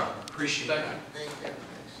much, sir. Appreciate that. Thank you.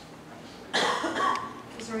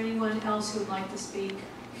 Is there anyone else who would like to speak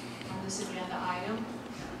on this agenda item?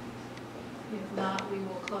 If not, we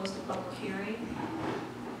will close the public hearing.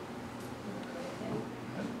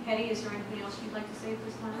 Hetty, is there anything else you'd like to say at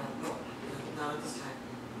this time? No, not at this time.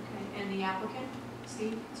 Okay, and the applicant,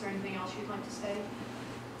 Steve, is there anything else you'd like to say?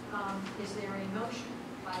 Is there a motion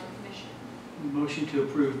by the commission? Motion to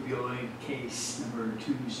approve BOA case number 2019-06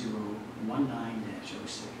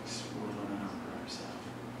 for 11 Harbor Drive South.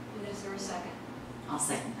 And is there a second? I'll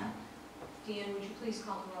second that. Deanne, would you please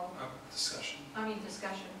call the roll? Discussion.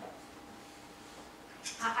 Discussion.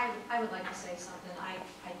 I would like to say something. I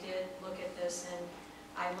did look at this and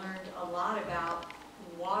I learned a lot about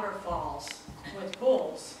waterfalls with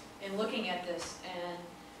pools in looking at this, and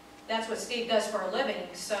that's what Steve does for a living.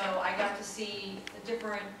 So I got to see the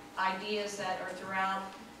different ideas that are throughout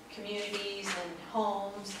communities and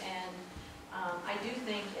homes, and I do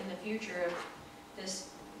think in the future, if this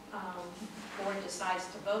board decides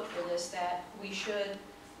to vote for this, that we should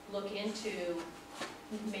look into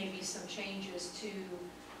maybe some changes to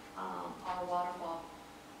our waterfall,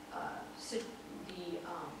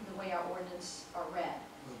 the way our ordinance are read.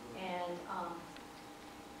 And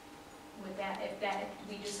with that, if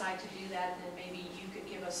we decide to do that, then maybe you could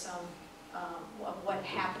give us some of what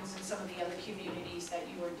happens in some of the other communities that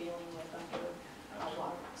you are dealing with under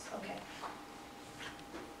waterfalls. Okay.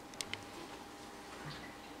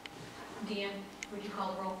 Deanne, would you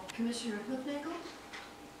call the roll? Commissioner Clifnagel,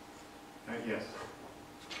 Yes.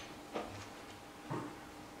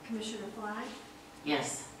 Commissioner Fly,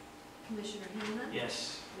 Yes. Commissioner Hanna,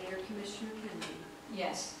 Yes. Mayor Commissioner Kennedy.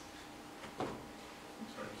 Yes. Sorry,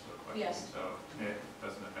 just a question. Yes. So it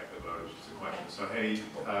doesn't affect the vote, it's just a question. So Hetty,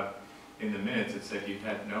 in the minutes, it said you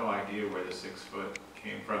had no idea where the 6 foot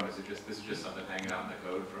came from. Is it just, this is just something hanging out in the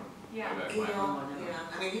code from Yeah. way back You when? know, yeah,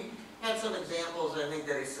 I mean, he had some examples, I think,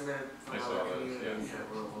 that he submitted from I saw other those, communities. yeah. that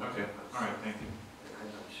were- Okay, all right, thank you. I'm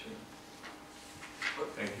not sure.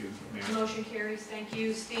 Thank you, Mayor. Motion carries. Thank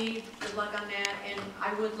you, Steve. Good luck on that. And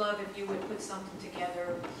I would love if you would put something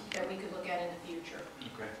together that we could look at in the future.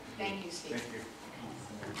 Okay. Thank you, Steve. Thank you.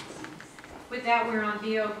 With that, we're on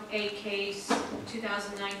BOA case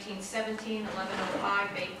 2019-17,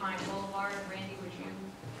 1105 Bay Pine Boulevard. Randy, would you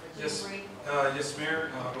Yes. agree? Yes, Mayor.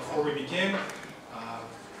 Before we begin,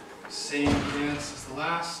 same dance as the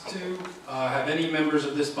last two. Have any members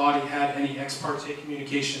of this body had any ex parte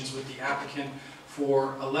communications with the applicant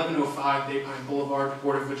for 1105 Bay Pine Boulevard,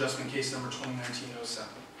 Board of Adjustment case number 2019-07?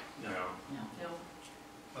 No. No.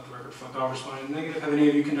 Let the record reflect all responded in the negative. Have any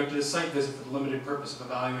of you conducted a site visit for the limited purpose of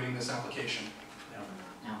evaluating this application? No.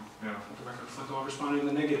 No. No. Looks like I'll respond in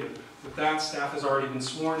the negative. With that, staff has already been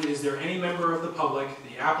sworn. Is there any member of the public,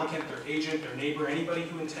 the applicant, their agent, their neighbor, anybody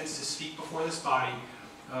who intends to speak before this body,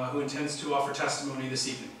 who intends to offer testimony this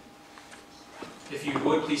evening? If you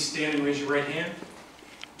would, please stand and raise your right hand.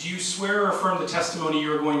 Do you swear or affirm the testimony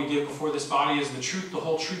you are going to give before this body is the truth, the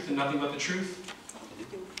whole truth, and nothing but the truth?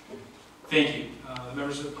 Thank you. The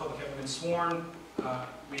members of the public have been sworn.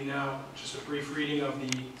 We now, just a brief reading of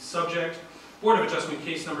the subject. Board of Adjustment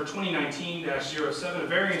case number 2019-07, a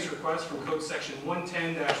variance request from Code Section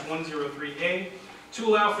 110-103A to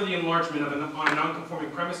allow for the enlargement of on a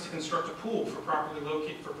non-conforming premise to construct a pool for property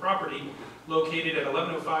located at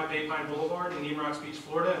 1105 Bay Pine Boulevard in Emerald Beach,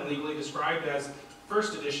 Florida, and legally described as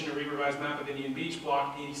First Edition, a re-revised map of Indian Beach,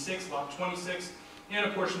 Block 86, Lot 26, and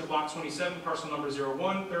a portion of Block 27, parcel number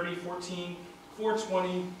 01, 30, 14,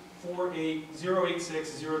 420, 48,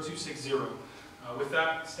 086, 0260. With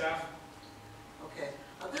that, staff? Okay,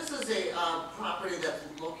 this is a property that's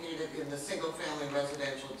located in the single-family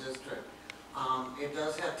residential district. It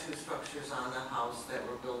does have two structures on the house that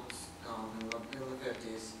were built in the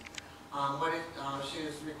 50s. What she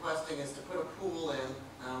is requesting is to put a pool in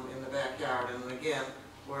the backyard, and again,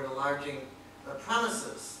 we're enlarging the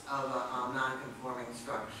premises of a non-conforming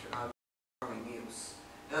structure, non-conforming use.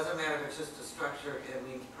 Doesn't matter if it's just a structure, it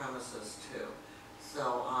means premises too.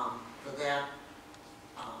 So for that,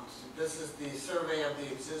 this is the survey of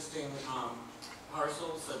the existing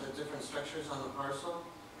parcels of the different structures on the parcel.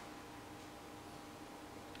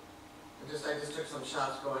 I just took some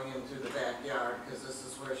shots going into the backyard because this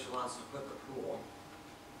is where she wants to put the pool.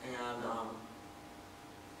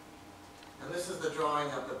 And this is the drawing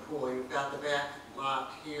of the pool. You've got the back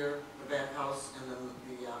lot here, the back house, and then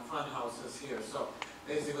the front house is here. So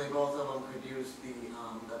basically both of them could use the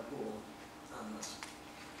pool on this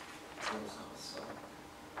house. So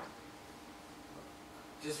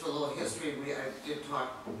just for a little history, I did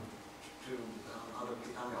talk to other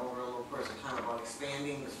people, over a little course of time about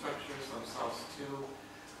expanding the structures themselves too.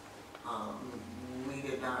 We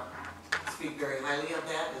did not speak very highly of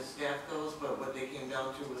that as staff goes, but what they came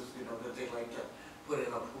down to was, that they'd like to put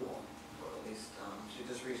in a pool, or at least she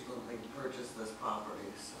just recently purchased this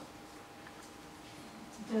property. So.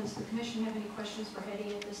 Does the commission have any questions for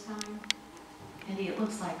Hetty at this time? Hetty, it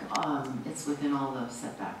looks like it's within all those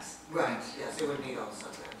setbacks. Right. Yes, it would meet all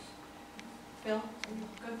setbacks. Bill, are you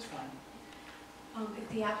good? That's fine. If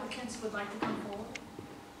the applicants would like to come forward.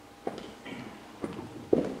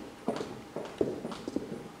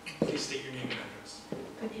 Please state your name and address.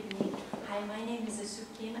 Good evening. Hi, my name is Sue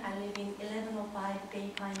Kim. I live in 1105 Bay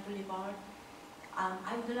Pine Boulevard.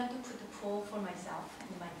 I would like to put the pool for myself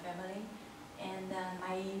and my family. And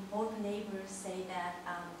my both neighbors say that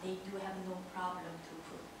they do have no problem to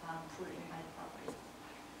put pool in my property.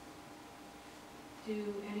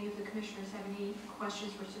 Do any of the commissioners have any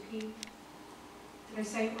questions for Sue Kim? Did I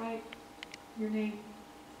say it right? Your name?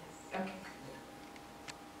 Yes. Okay.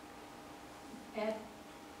 Ed?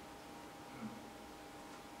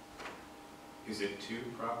 Is it two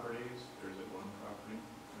properties, or is it one property?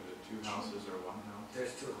 Is it two houses or one house?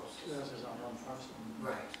 There's two houses. Two houses on one parcel.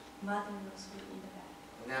 Right. Mother-in-law's in the back.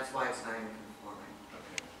 And that's why it's non-conforming.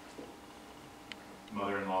 Okay.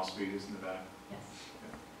 Mother-in-law suite is in the back? Yes.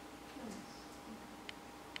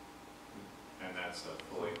 And that's a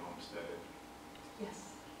fully homesteaded?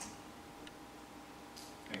 Yes.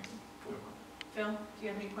 Thank you. Phil, do you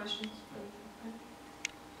have any questions?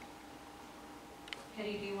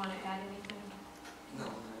 Hetty, do you want to add anything? No.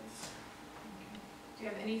 Okay. Do you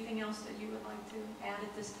have anything else that you would like to add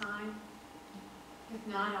at this time? If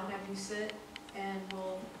not, I'll have you sit and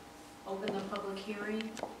we'll open the public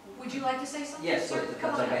hearing. Would you like to say something? Yes, sir? that's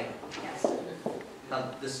Come on okay. up. Yes.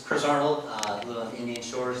 This is Chris Arnold, live on Indian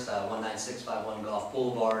Shores, 19651 Gulf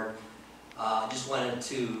Boulevard. Just wanted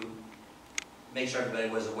to make sure everybody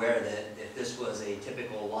was aware that if this was a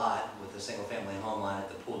typical lot with a single-family home on it,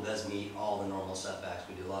 the pool does meet all the normal setbacks.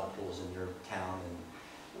 We do a lot of pools in your town, and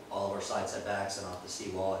all of our side setbacks and off the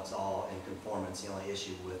seawall, it's all in conformance. The only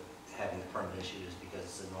issue with having the permit issue is because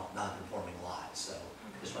it's a non-conforming lot. So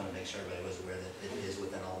just wanted to make sure everybody was aware that it is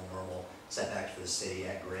within all the normal setbacks for the city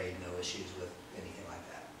at grade, no issues with anything like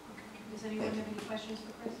that. Okay. Does anyone have any questions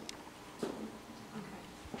for Chris? Okay.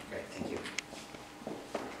 Great, thank you.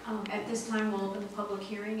 At this time, we'll open the public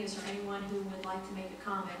hearing. Is there anyone who would like to make a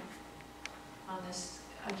comment on this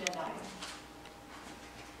agenda item?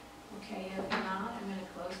 Okay, if not, I'm going to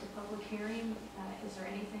close the public hearing. Is there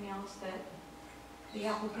anything else that the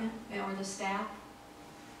applicant or the staff?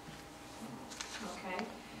 Okay.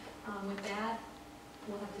 With that,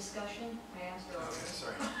 we'll have discussion. I asked earlier. Okay,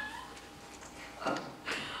 sorry.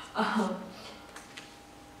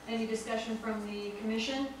 Any discussion from the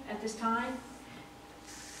commission at this time?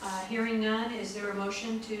 Hearing none, is there a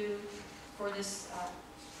motion for this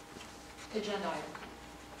agenda item?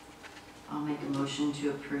 I'll make a motion to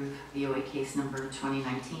approve VOA case number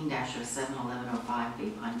 2019-07-1105, Bay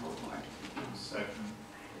Pine Boulevard. Second.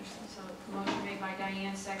 So a motion made by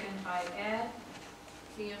Diane, second by Ed.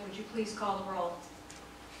 Deanne, would you please call the roll?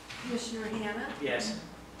 Commissioner Hannah, Yes.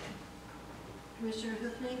 Commissioner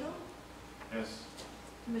Hufnagel, Yes.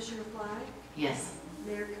 Commissioner Fly, Yes.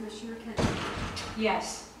 Mayor Commissioner Kennedy.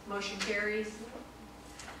 Yes, motion carries.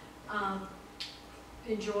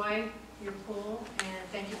 Enjoy your pool, and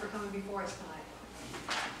thank you for coming before us tonight.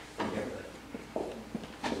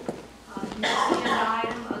 Next agenda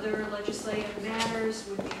item, other legislative matters,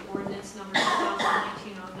 would be ordinance number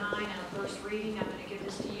 2019-09 and a first reading. I'm going to give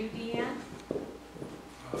this to you, Deanne.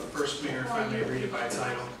 First, Mayor, if I may read it by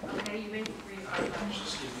title. Okay, you may read it by title.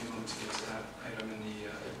 Just give me a moment to get to that item in the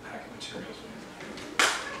packet materials. You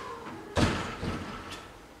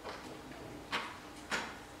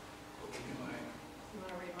want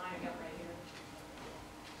to read mine? I got right here.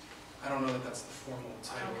 I don't know that that's the formal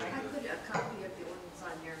title. Okay. I put a copy of the ordinance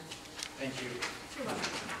on here. Thank you. You're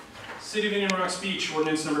welcome. City of Indian Rocks Beach,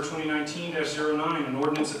 ordinance number 2019-09, an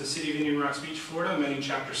ordinance of the City of Indian Rocks Beach, Florida, amending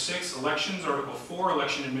Chapter 6, Elections, Article 4,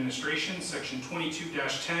 Election Administration, Section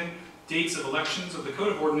 22-10, Dates of Elections of the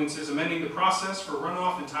Code of Ordinances, amending the process for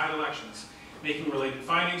runoff and tied elections, making related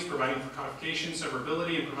findings, providing for codification,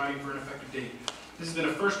 severability, and providing for an effective date. This has been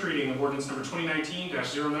a first reading of ordinance number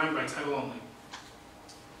 2019-09 by title only.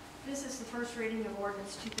 This is the first reading of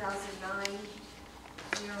ordinance 2009-09,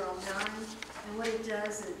 and what it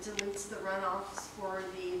does, it deletes the runoffs for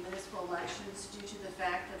the municipal elections due to the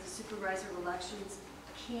fact that the supervisor elections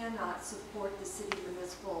cannot support the city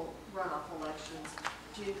municipal runoff elections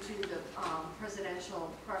due to the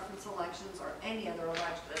presidential preference elections or any other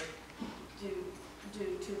election due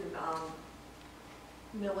to the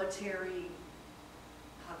military,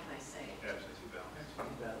 how can I say it? Absentee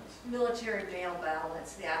ballots. Military mail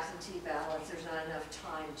ballots, the absentee ballots, there's not enough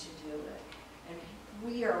time to do it. And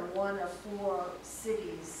we are one of 4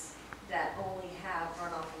 cities that only have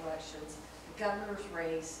runoff elections. The governor's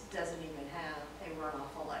race doesn't even have a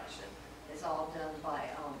runoff election. It's all done by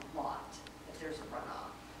lot, if there's a runoff.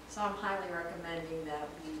 So I'm highly recommending that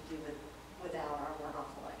we do it without our runoff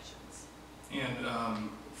elections. And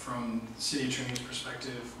from the city attorney's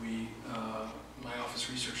perspective, my office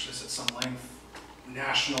researched this at some length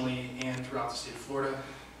nationally and throughout the state of Florida.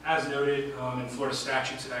 As noted, in Florida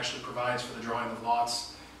statutes, it actually provides for the drawing of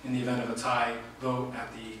lots in the event of a tie vote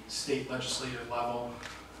at the state legislative level.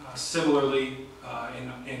 Similarly,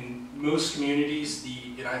 in most communities,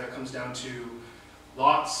 it either comes down to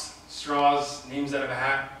lots, straws, names out of a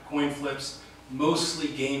hat, coin flips, mostly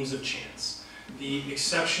games of chance. The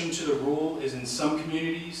exception to the rule is in some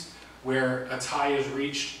communities where a tie is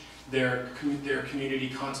reached, their community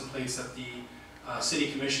contemplates that the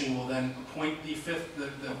city commission will then appoint the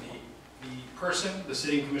person, the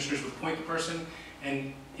city commissioners would appoint the person,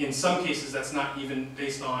 and in some cases that's not even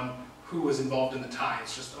based on who was involved in the tie.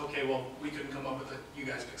 It's just, okay, well, we couldn't come up with it, you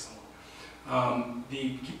guys pick someone.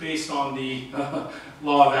 Based on the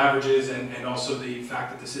law of averages and also the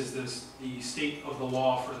fact that this is the state of the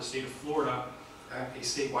law for the state of Florida, at a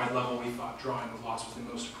statewide level, we thought drawing of lots was the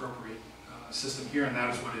most appropriate system here, and that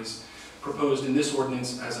is what is proposed in this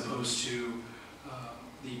ordinance as opposed to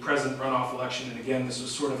the present runoff election. And again, this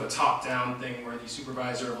was sort of a top-down thing where the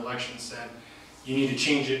supervisor of elections said, you need to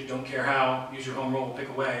change it, don't care how, use your home rule, pick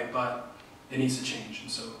away, but it needs to change,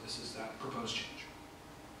 and so this is that proposed change.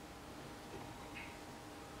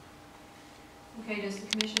 Okay, does the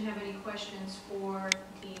commission have any questions for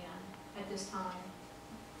Deanne at this time?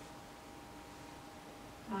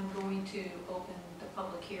 I'm going to open the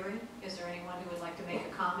public hearing. Is there anyone who would like to make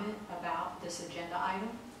a comment about this agenda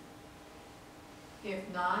item? If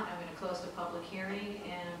not, I'm going to close the public hearing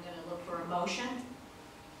and I'm going to look for a motion.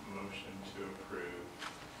 Motion to approve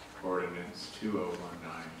ordinance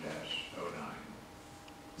 2019-09.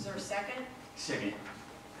 Is there a second? Second.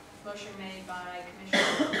 Motion made by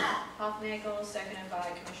Commissioner Hufnagel, seconded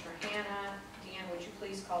by Commissioner Hannah. Deanne, would you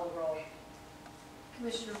please call the roll?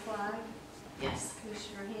 Commissioner Fly, Yes.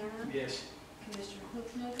 Commissioner Hannah, Yes. Commissioner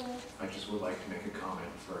Hufnagel, I just would like to make a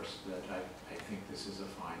comment first that I think this is a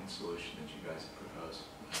fine solution that you guys have proposed,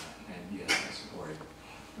 and yes, I support it.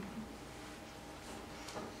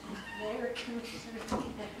 Mayor Commissioner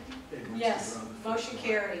Kennedy. Yes, motion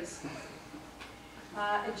carries.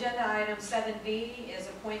 Agenda item 7B is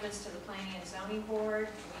appointments to the Planning and Zoning Board.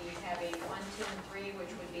 We have a 1, 2, and 3, which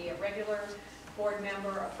would be a regular board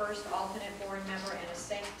member, a first alternate board member, and a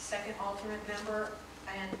second alternate member.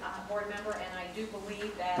 and board member, and I do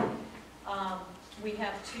believe that we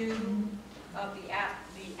have two of the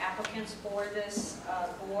applicants for this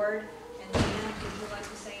board. And Dan, would you like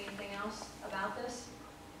to say anything else about this?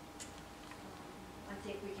 I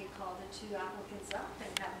think we can call the two applicants up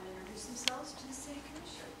and have them introduce themselves to the city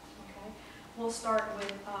commission. Okay. We'll start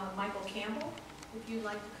with Michael Campbell, if you'd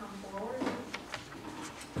like to come forward.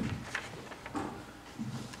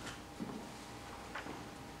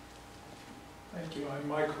 Thank you. I'm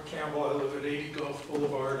Michael Campbell. I live at 80 Gulf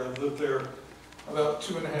Boulevard. I've lived there about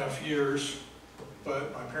 2.5 years,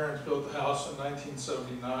 but my parents built the house in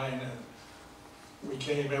 1979, and we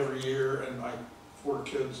came every year, and my 4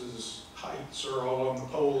 kids' heights are all on the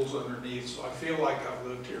poles underneath, so I feel like I've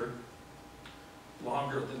lived here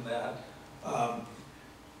longer than that.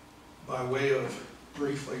 By way of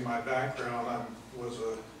briefly my background, I was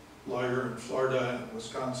a lawyer in Florida and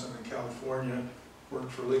Wisconsin and California,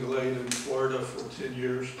 worked for Legal Aid in Florida for 10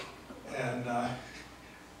 years, and I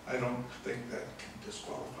don't think that can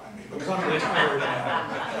disqualify me, because I'm retired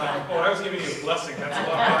now. Oh, I was giving you a blessing, that's a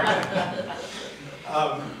lot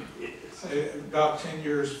harder. About 10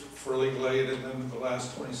 years for Legal Aid, and then the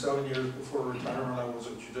last 27 years before retirement, I was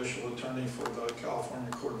a judicial attorney for the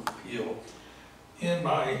California Court of Appeal. In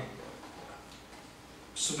my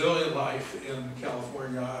civilian life in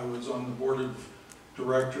California, I was on the board of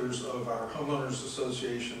directors of our homeowners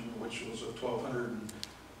association, which was a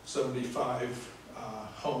 1,275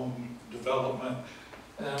 home development,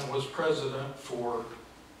 and was president for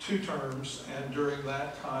 2 terms. And during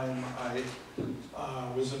that time, I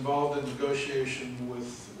was involved in negotiation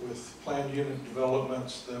with planned unit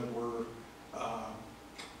developments that were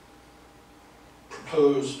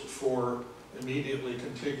proposed for immediately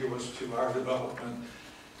contiguous to our development,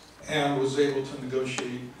 and was able to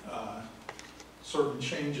negotiate certain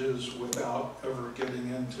changes without ever getting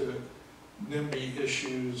into NIMBY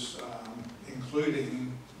issues,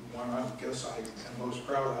 including one I guess I am most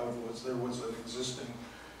proud of was there was an existing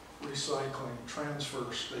recycling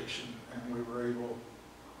transfer station, and we were able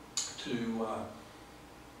to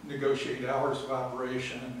negotiate hours of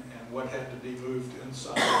operation and what had to be moved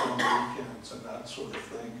inside on the weekends and that sort of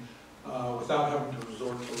thing, without having to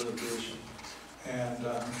resort to litigation. And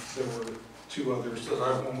there were 2 others that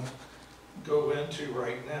I won't go into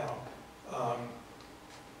right now.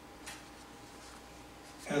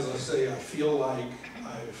 As I say, I feel like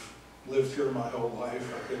I've lived here my whole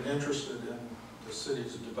life. I've been interested in the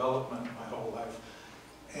city's development my whole life.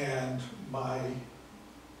 And my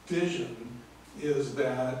vision is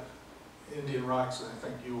that Indian Rocks, and I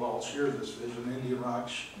think you all share this vision, Indian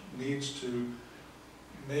Rocks needs to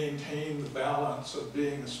maintain the balance of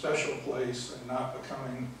being a special place and not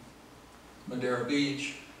becoming Madera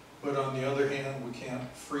Beach. But on the other hand, we can't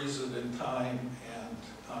freeze it in time and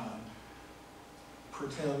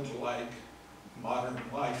pretend like modern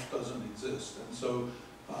life doesn't exist. And so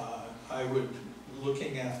I would,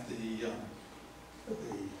 looking at the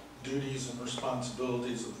duties and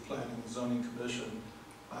responsibilities of the Planning and Zoning Commission,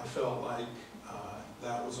 I felt like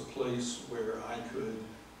that was a place where I could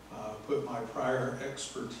put my prior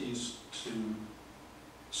expertise to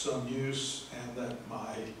some use, and that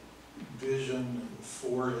my vision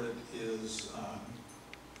for it is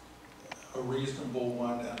a reasonable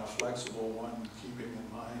one and a flexible one, keeping in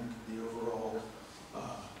mind the overall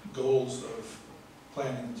goals of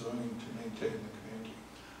planning and zoning to maintain the community.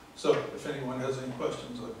 So if anyone has any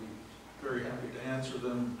questions, I'd be very happy to answer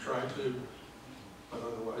them, try to, but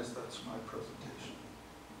otherwise that's my presentation.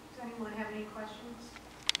 Does anyone have any questions?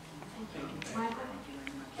 Thank you. Michael?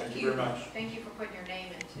 Thank you very much. Thank you for putting your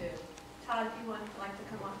name in too. Todd, if you would like to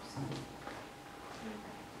come up.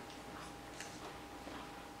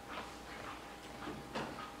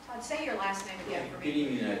 Todd, say your last name again for Good me.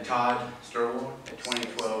 evening, Todd Sturwell at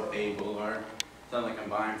 2012 Bay Boulevard. Sounds like I'm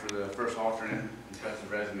vying for the first alternate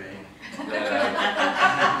impressive resume.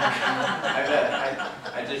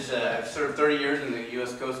 I've served 30 years in the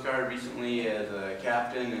U.S. Coast Guard, recently as a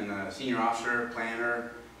captain and a senior officer,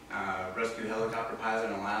 planner, rescue helicopter pilot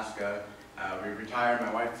in Alaska. We retired,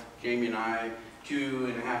 my wife Jamie and I,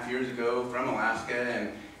 2.5 years ago from Alaska,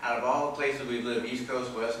 and out of all the places we've lived, East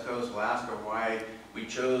Coast, West Coast, Alaska, Hawaii, we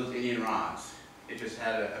chose Indian Rocks. It just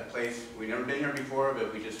had a place, we'd never been here before,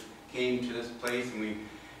 but we just came to this place and we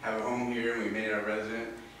have a home here and we made it our resident.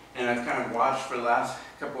 And I've kind of watched for the last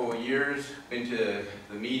couple of years, been to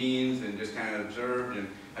the meetings and just kind of observed, and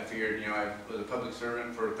I figured, you know, I was a public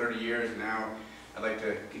servant for 30 years, and now I'd like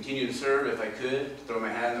to continue to serve if I could, throw my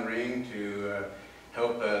hat in the ring to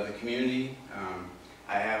help the community.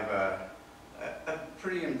 I have a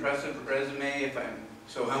pretty impressive resume, if I'm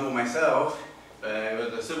so humble myself, But I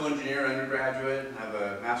was a civil engineer undergraduate, I have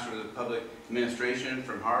a master's of public administration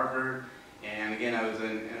from Harvard. And again,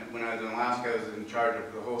 when I was in Alaska, I was in charge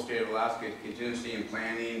of the whole state of Alaska contingency and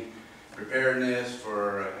planning, preparedness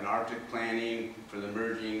for an Arctic planning for the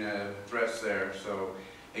emerging threats there. So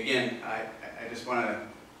again, I just want to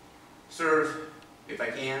serve, if I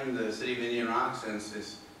can, the city of Indian Rock, since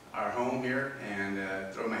it's our home here, and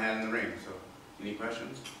throw my hat in the ring. So any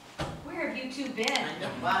questions? Where have you two been?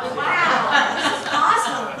 Wow. Wow, this is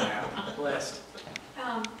awesome. Yeah, blessed.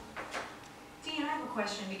 Dean, I have a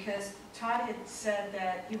question, because Todd had said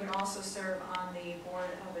that you would also serve on the Board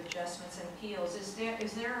of Adjustments and Appeals. Is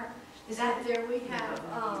that? There we have,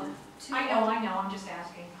 two. I know, I'm just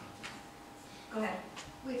asking. Go ahead.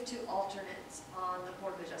 We have 2 alternates on the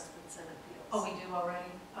Board of Adjustments and Appeals. Oh, we do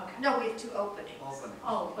already? Okay. No, we have 2 openings.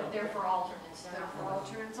 Oh, but they're for alternates. They're for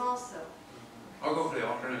alternates also. I'll go for the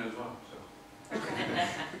alternate as well. So. Okay.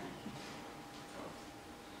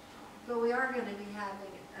 But we are going to be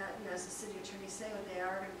having, as the city attorney said, they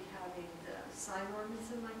are going to be having the sign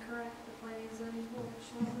ordinance, am I correct? The planning and zoning board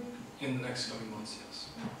shortly? In the next coming months, yes.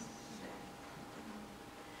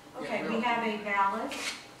 Okay, we have a ballot,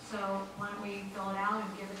 so why don't we fill it out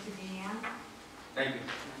and give it to Deanne? Thank you.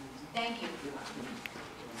 Thank you.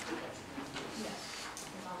 Yes.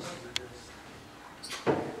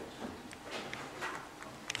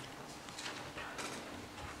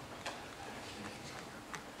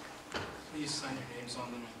 Please sign your names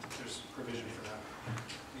on them. There's provision for that.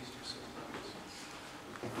 Please do so.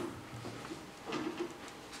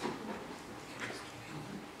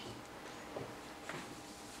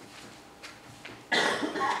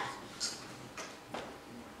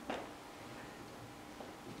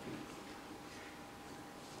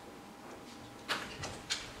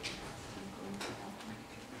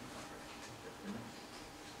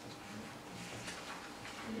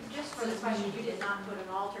 Just for the question, you did not put an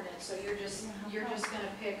alternate, so you're just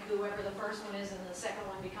gonna pick whoever the first one is and the second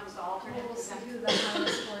one becomes the alternate? We'll see who the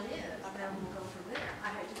highest one is, and then we'll go from there.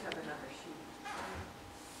 I do have another sheet.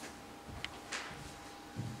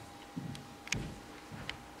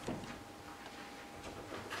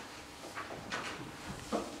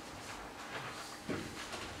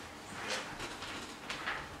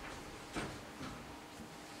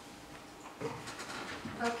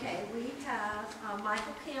 Okay, we have,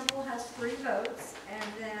 Michael Campbell has 3 votes, and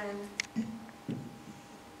then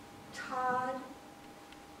Todd,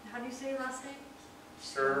 how do you say your last name?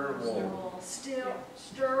 Sturroy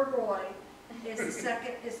is the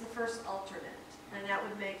second, is the first alternate, and that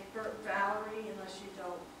would make Bert Valerie, unless you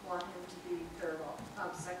don't want him to be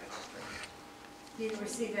second alternate. He didn't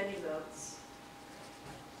receive any votes.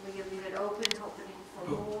 We can leave it open, hoping for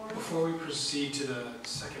more. Before we proceed to the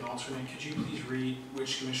second alternate, could you please read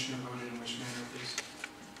which commissioner voted in which manner, please?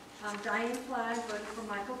 Diane Flagg voted for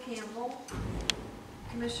Michael Campbell.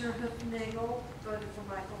 Commissioner Hoofnagel voted for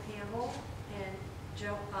Michael Campbell.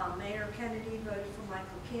 And Mayor Kennedy voted for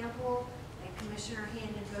Michael Campbell. And Commissioner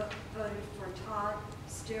Handon voted for Todd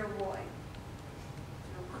Steroy.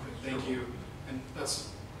 Perfect, thank you. And that's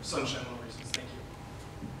sunshine law reasons, thank you.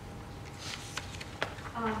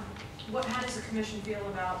 How does the commission feel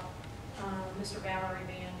about Mr. Valerie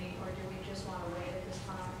Bandy, or do we just want to wait at this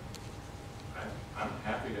time? I'm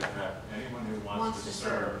happy to have anyone who wants to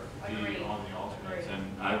serve be Agreed. on the alternates, Agreed.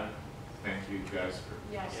 and I thank you guys for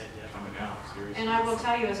Yes. coming out, seriously. And I will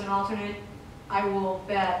tell you, as an alternate, I will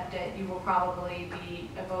bet that you will probably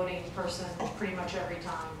be a voting person pretty much every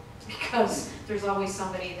time, because there's always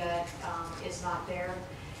somebody that is not there.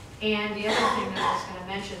 And the other thing that I was going to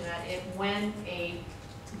mention, that when a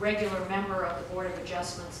regular member of the Board of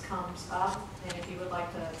Adjustments comes up, and if you would like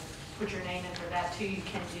to put your name in for that too, you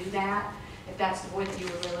can do that, if that's the board that you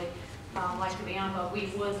would really like to be on. But we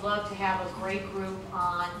would love to have a great group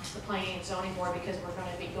on the Planning and Zoning Board, because we're going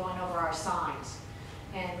to be going over our signs.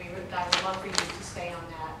 And I would love for you to stay on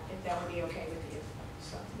that, if that would be okay with you.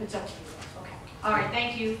 So it's up to you. Okay. All right,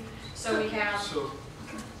 thank you. So we have... So,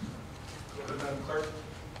 go ahead, Madam Clerk.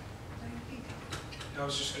 I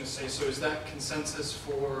was just going to say, so is that consensus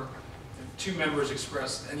for if 2 members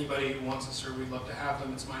expressed, anybody who wants to serve, we'd love to have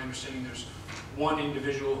them. It's my understanding there's 1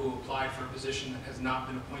 individual who applied for a position that has not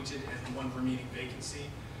been appointed and 1 remaining vacancy.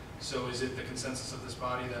 So is it the consensus of this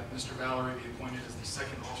body that Mr. Valerie be appointed as the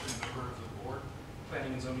second alternate member of the board,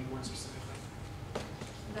 Planning and Zoning Board specifically?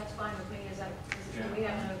 That's fine with me. Do we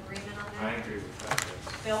have an agreement on that? I agree with that,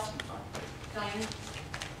 yes. Phil? Diane?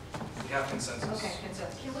 We have consensus. Okay,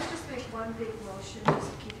 consensus. Can we just make one big motion,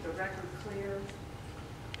 just to keep the record clear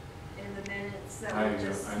in the minutes that we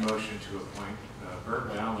just... I motion to appoint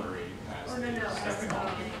Bert Valerie as Oh, the no, second as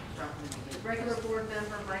alternate. the regular board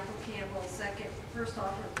member Michael Campbell, first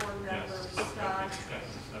alternate board member Yes. Scott.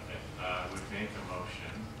 Okay, would make a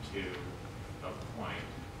motion to appoint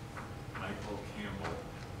Michael Campbell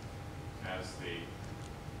as the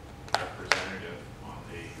representative on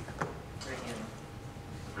the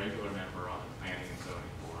regular member on the planning and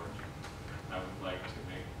zoning board. I would like to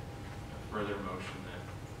make a further motion that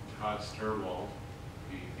Todd Sturwald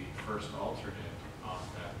be the first alternate on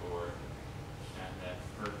that board, and that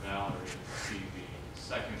Bert Valerie be the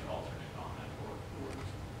second alternate on that board.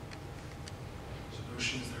 So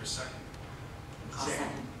motion, is there a second? I'll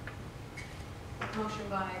second. Motion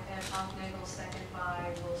by Ed Hoffnagel, second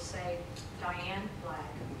by, we'll say, Diane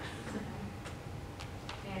Black.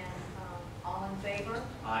 And all in favor?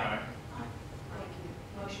 Aye. Thank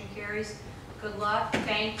you. Motion carries. Good luck.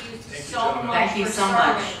 Thank you Thank you, so gentlemen. much Thank you for so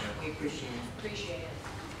much. serving. We appreciate it. Appreciate it.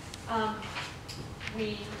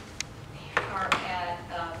 We are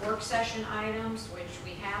at work session items, which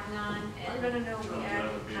we have none. And No, we added that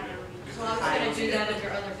would be coyotes. well, I was going to do that under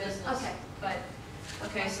other business. Okay. But,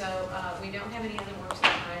 okay, so we don't have any other work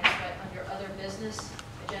session items, but under other business,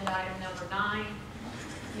 agenda item number 9,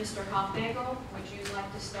 Mr. Hoffnagel, would you like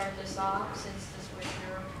to start this off since this was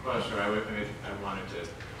your... Well, sure, I wanted to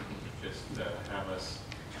just have us,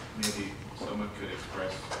 maybe someone could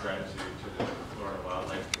express gratitude to the Florida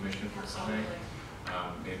Wildlife Commission for coming.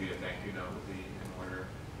 Maybe a thank you note would be in order.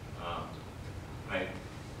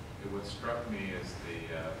 What struck me is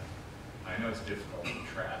I know it's difficult to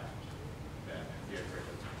trap them and get rid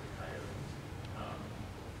of the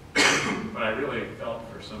coyotes. But I really felt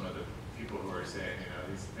for some of the people who are saying,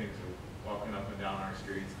 these things are walking up and down our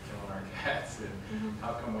streets, killing our cats, and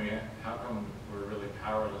how come we're really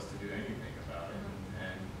powerless to do anything about it?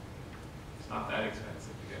 And it's not that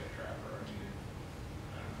expensive to get a trapper. I mean,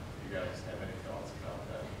 I don't know if you guys have any thoughts about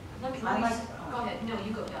that. Go ahead. No,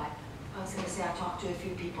 you go, Di. I was going to say, I talked to a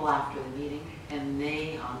few people after the meeting, and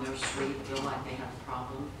they, on their street, feel like they have a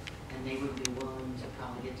problem, and they would be willing to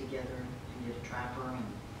probably get together and get a trapper and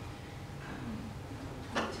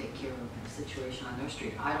take care of the situation on their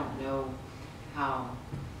street. I don't know how,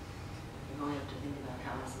 you only have to think about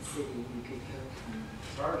how as a city you could go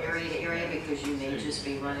from area to area, because you may just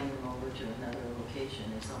be running them over to another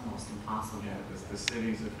location. It's almost impossible. Yeah, the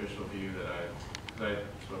city's official view that I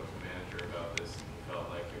spoke to the manager about this, and he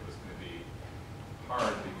felt like it was going to be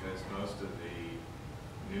hard because most of the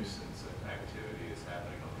nuisance activity is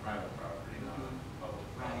happening on private property, not on public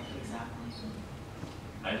property. Right, exactly.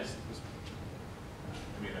 I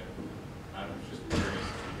was just curious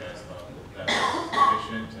if you guys thought that was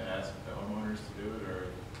sufficient to ask the homeowners to do it, or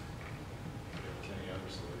if there was any other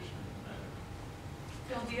solution.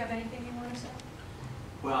 Phil, do you have anything you want to say?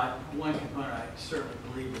 Well, one component I certainly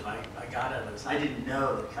believe that I got out of this, I didn't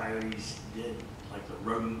know that coyotes did like the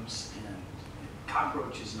rodents and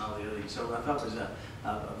cockroaches and all the other things. So I thought it was a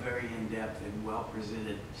very in-depth and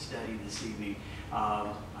well-presented study this evening.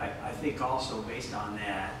 I think also based on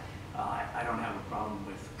that, I don't have a problem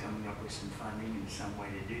with coming up with some funding and some way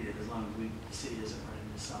to do that, as long as the city doesn't run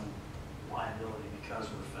into some liability because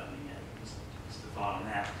we're funding it. Just the thought on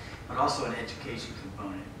that. But also an education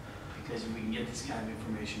component, because if we can get this kind of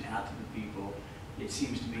information out to the people, it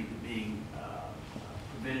seems to me that being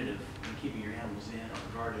preventative and keeping your animals in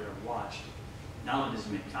or guarded or watched, not only does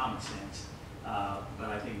it make common sense, but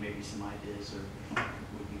I think maybe some ideas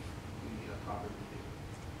would be proper to do.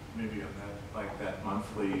 Maybe on that, like that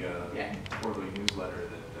monthly quarterly newsletter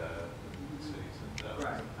that the cities and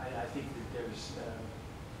Right. I think that there's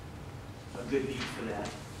a good need for that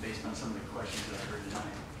based on some of the questions that I heard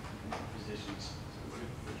tonight from positions. What do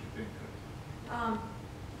you think?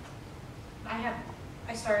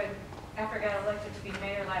 I started, after I got elected to be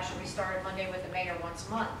mayor last year, we started Monday with the mayor once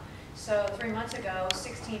a month. So 3 months ago,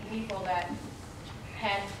 16 people that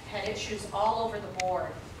had issues all over the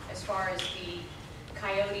board as far as the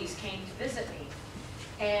coyotes came to visit me.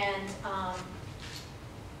 And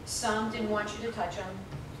some didn't want you to touch them.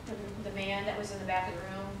 The man that was in the back of the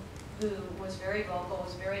room, who was very vocal,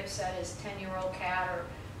 was very upset his 10-year-old cat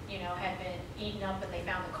had been eaten up and they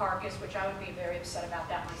found the carcass, which I would be very upset about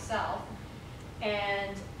that myself.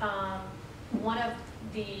 And one of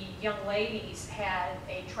the young ladies had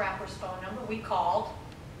a trapper's phone number. We called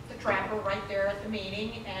the trapper right there at the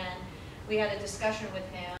meeting, and we had a discussion with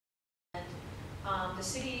him. And the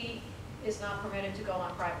city is not permitted to go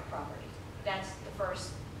on private property. That's the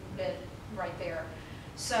first bit right there.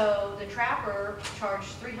 So the trapper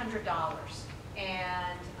charged $300,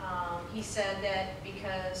 and he said that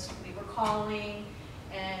because we were calling,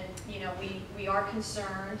 and we are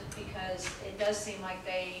concerned because it does seem like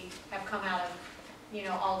they have come out of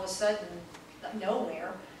all of a sudden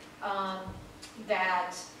nowhere.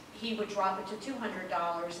 that he would drop it to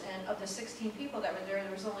 $200, and of the 16 people that were there,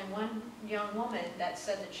 there was only one young woman that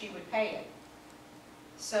said that she would pay it.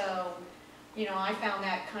 So, you know, I found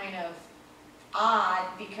that kind of odd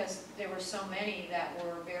because there were so many that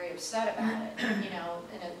were very upset about it, you know,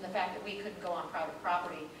 and the fact that we couldn't go on private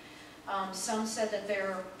property. Some said that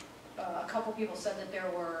a couple people said that there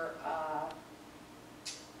were,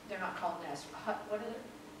 they're not called nests,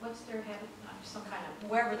 what's their habit, some kind of,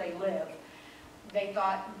 wherever they live, they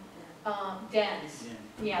thought dens,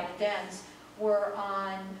 yeah, the dens were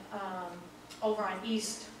on, over on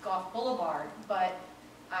East Gulf Boulevard, but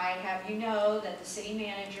I have you know that the city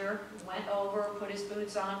manager went over, put his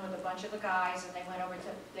boots on with a bunch of the guys, and they went over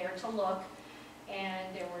there to look,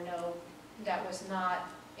 and there were that was not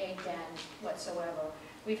a den whatsoever.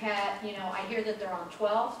 We've had, you know, I hear that they're on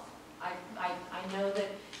 12th. I know that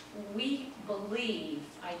we believe,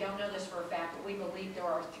 I don't know this for a fact, but we believe there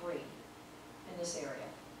are 3 in this area.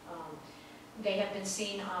 They have been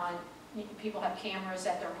seen on, people have cameras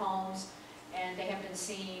at their homes, and they have been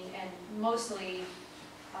seen, and mostly,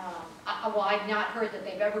 well, I've not heard that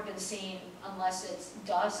they've ever been seen unless it's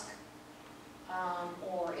dusk,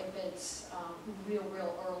 or if it's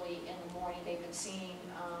real early in the morning. They've been seen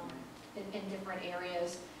in different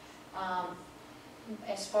areas.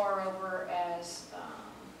 As far over as,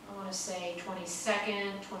 I want to say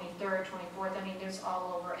 22nd, 23rd, 24th, I mean, there's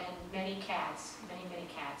all over, and many cats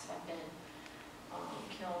have been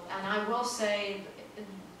killed. And I will say,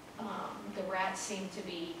 the rats seem to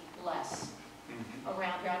be less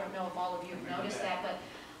around here. I don't know if all of you have noticed that, but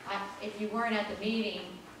if you weren't at the meeting,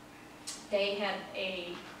 they had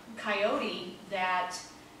a coyote that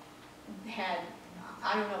had,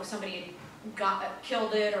 I don't know if somebody had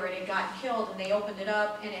killed it or it had gotten killed, and they opened it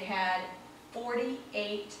up and it had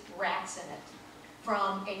 48 rats in it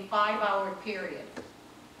from a 5-hour period.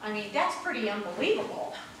 I mean, that's pretty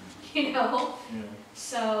unbelievable, you know? Yeah.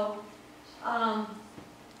 So,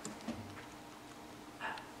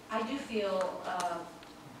 I do feel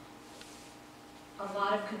a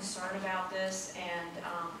lot of concern about this, and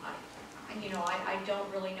I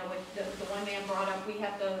don't really know what the one man brought up. We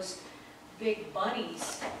have those big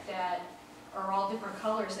bunnies that are all different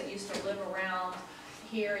colors that used to live around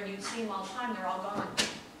here, and you'd see them all the time. They're all gone.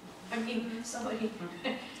 I mean, somebody.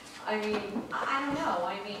 I mean, I don't know.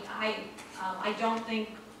 I mean, I don't think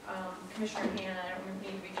Commissioner Hanna, I don't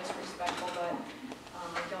mean to be disrespectful, but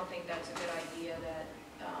I don't think that's a good idea. That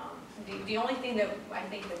the only thing that I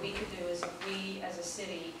think that we could do is if we, as a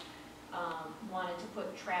city, wanted to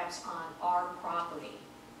put traps on our property,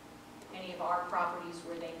 any of our properties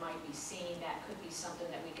where they might be seen, that could be something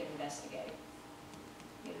that we could investigate.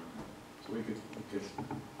 You know. So we could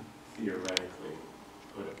theoretically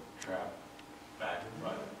put a trap back in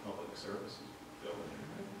private public services building.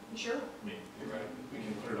 Sure. I mean, theoretically, we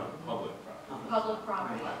can put it on public property. Public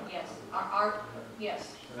property, yes.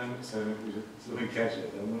 Yes. So we catch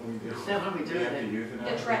it, then what do we do? Then what do we do? We have to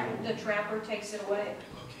euthanize The trapper takes it away,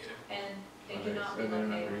 and they do not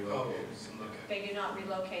relocate them. They do not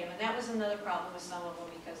relocate them, and that was another problem with some of them,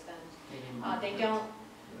 because then they don't.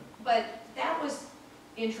 But that was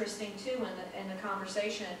interesting too in the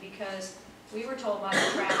conversation, because we were told by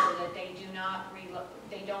the trapper that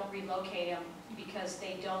they don't relocate them because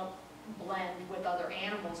they don't blend with other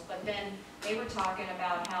animals. But then they were talking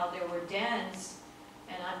about how there were dens,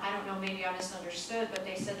 and I don't know, maybe I misunderstood, but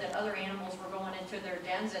they said that other animals were going into their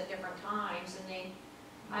dens at different times, and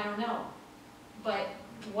I don't know. But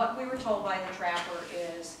what we were told by the trapper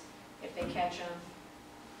is if they catch them,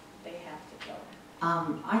 they have to kill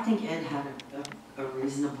them. I think Ed had a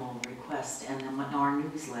reasonable request, and then in our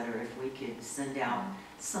newsletter, if we could send out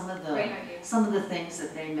some of the things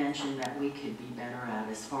that they mentioned that we could be better at,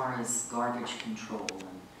 as far as garbage control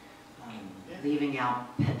and leaving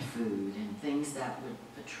out pet food and things that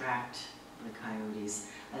would attract the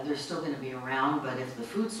coyotes. They're still going to be around, but if the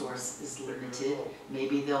food source is limited,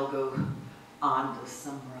 maybe they'll go on to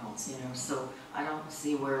somewhere else, you know. So I don't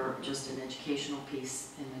see where just an educational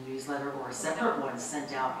piece in the newsletter or a separate one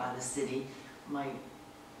sent out by the city might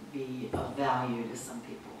be of value to some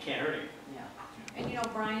people. Can't hurt it. Yeah. And you know,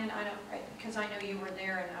 Brian, because I know you were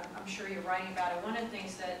there, and I'm sure you're writing about it. One of the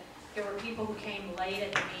things that there were people who came late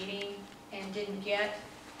at the meeting and didn't get,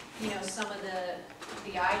 you know, some of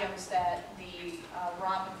the items that the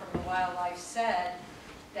Robin from the Wildlife said.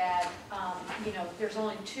 That, you know, there's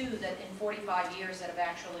only 2 that in 45 years that have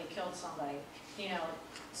actually killed somebody, you know.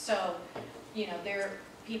 So, you know,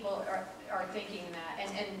 people are thinking that.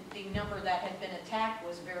 And the number that had been attacked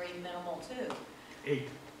was very minimal too. 8.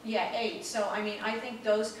 Yeah, 8. So, I mean, I think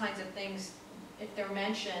those kinds of things, if they're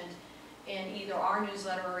mentioned, in either our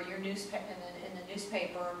newsletter or your newspaper, in the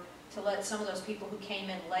newspaper, to let some of those people who came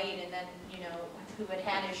in late and then, you know, who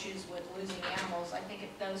had issues with losing animals, I think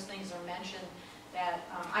if those things are mentioned, that,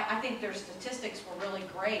 I think their statistics were really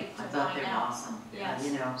great I to thought find they were out. awesome. Yes.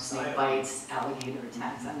 You know, snake bites, alligator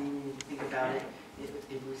attacks, I mean, you think about it,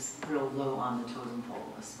 it was real low on the totem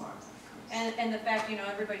pole as far as that goes. And the fact, you know,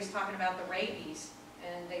 everybody's talking about the rabies,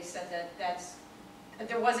 and they said that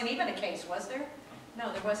there wasn't even a case, was there?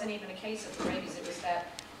 No, there wasn't even a case of the rabies, it was that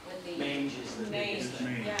with the... Mange is the biggest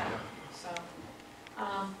thing. Yeah, so,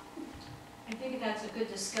 I think that's a good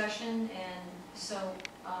discussion, and so,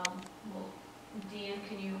 well, Dan,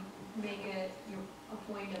 can you make a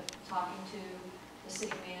point of talking to the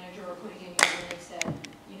city manager or putting in your minutes that,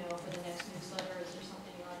 you know, for the next newsletter, is there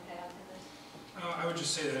something you want to add to this? I would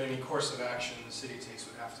just say that any course of action the city takes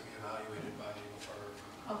would have to be evaluated by the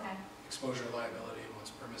Okay. exposure to liability and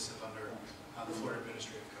what's permissive under the Florida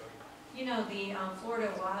Administrative Code. You know, the Florida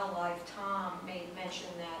Wildlife, Tom made mention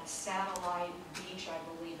that Satellite Beach, I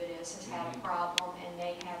believe it is, has had a problem, and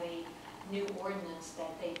they have a new ordinance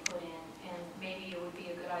that they put in, and maybe it would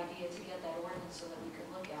be a good idea to get that ordinance so that we could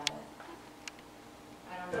look at it.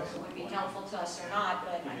 I don't know if it would be helpful to us or not,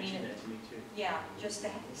 but I mean, That to me too. yeah, just to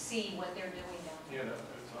see what they're doing down there.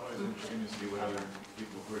 Yeah, it's always interesting to see what other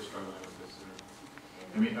people who are struggling with this are.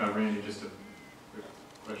 I mean, Randy, just a quick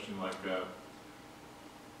question, like,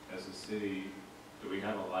 as a city, do we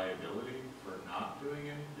have a liability for not doing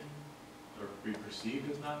anything? Or be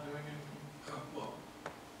perceived as not doing anything? Well,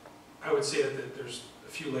 I would say that there's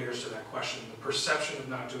a few layers to that question. The perception of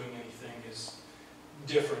not doing anything is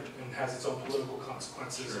different and has its own political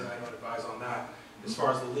consequences, and I don't advise on that. As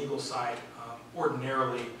far as the legal side,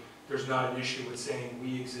 ordinarily, there's not an issue with saying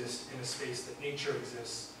we exist in a space that nature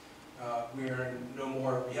exists. We have no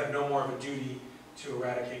more of a duty to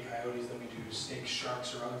eradicate coyotes than we do snakes,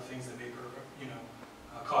 sharks, or other things that may,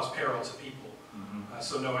 cause peril to people.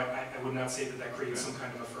 So no, I would not say that that creates some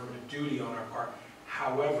kind of affirmative duty on our part.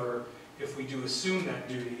 However, if we do assume that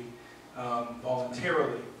duty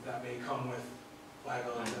voluntarily, that may come with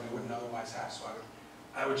liability that we wouldn't otherwise have. So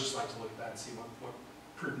I would just like to look at that and see what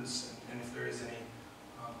prudence and if there is any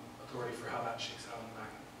authority for how that shakes out on the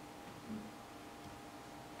back end.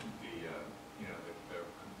 The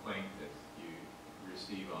complaint that you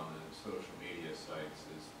receive on the social media sites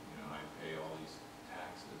is, I pay all these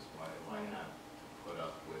taxes, why do I have to put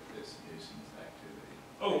up with this nuisance activity?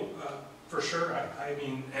 Oh, for sure. I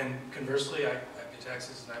mean, and conversely, I pay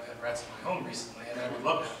taxes and I've had rats in my home recently, and I would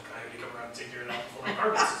love to have a coyote come around and take care of that before my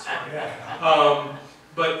garbage is fine.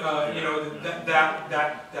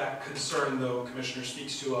 That concern, though, Commissioner,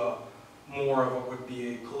 speaks to more of what would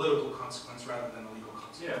be a political consequence rather than a legal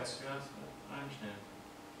consequence. Yeah, I understand.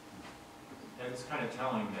 And it's kind of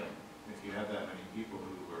telling that if you have that many people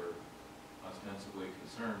who were ostensibly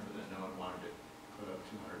concerned, but then no one wanted to put up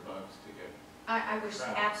 $200 to get. I was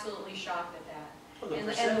absolutely shocked at that. Well,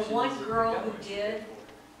 And the one girl who did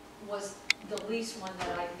was the least one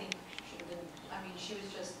that I think should have been, I mean, she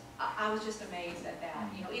was just, I was just amazed at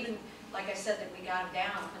that. You know, even, like I said, that we got him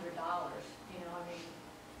down $100, you know, I mean,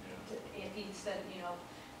 if he said,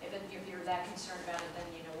 if you're that concerned about it, then,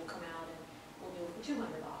 we'll come out and we'll do it for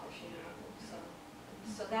 $200,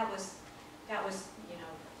 So that was,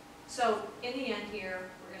 so in the end here,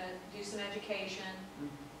 we're gonna do some education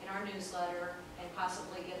in our newsletter and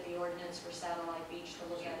possibly get the ordinance for Satellite Beach to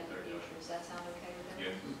look at in the future. Does that sound okay with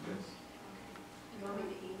everyone? Yes. You want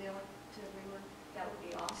me to email it to everyone? That would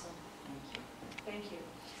be awesome. Thank you.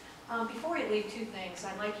 Before we leave, two things.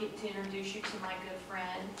 I'd like to introduce you to my good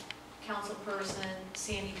friend, Councilperson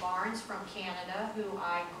Sandy Barnes from Canada, who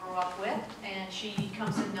I grew up with, and she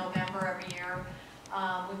comes in November every year.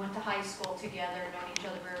 We went to high school together, known each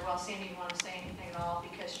other very well. Sandy, you want to say anything at all?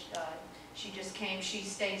 Because she just came, she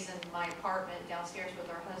stays in my apartment downstairs with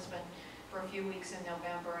her husband for a few weeks in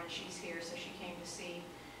November, and she's here, so she came to see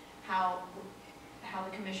how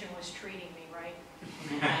the commission was treating me, right?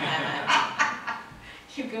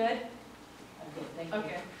 You good? I'm good, thank you.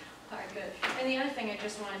 Okay, all right, good. And the other thing I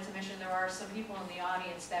just wanted to mention, there are some people in the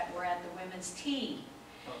audience that were at the women's tea.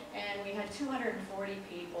 And we had 240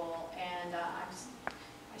 people, and I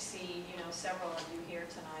see, several of you here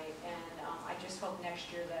tonight, and I just hope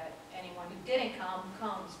next year that anyone who didn't come,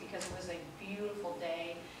 comes, because it was a beautiful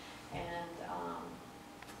day, and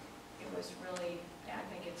it was really, I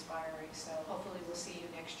think, inspiring. So hopefully we'll see you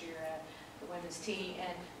next year at the women's tea,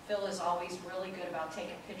 and Phil is always really good about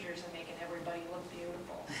taking pictures and making everybody look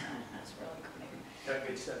beautiful. That's really great. Got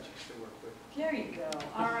good subjects to work with. There you go.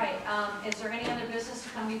 All right. Is there any other business to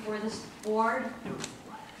come before this board?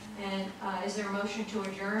 And is there a motion to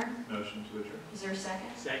adjourn? Motion to adjourn. Is there a second?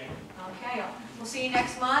 Second. Okay, we'll see you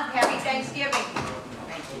next month. Happy Thanksgiving.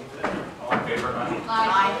 Thank you. All in favor, aye?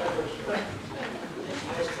 Bye.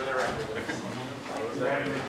 For the record.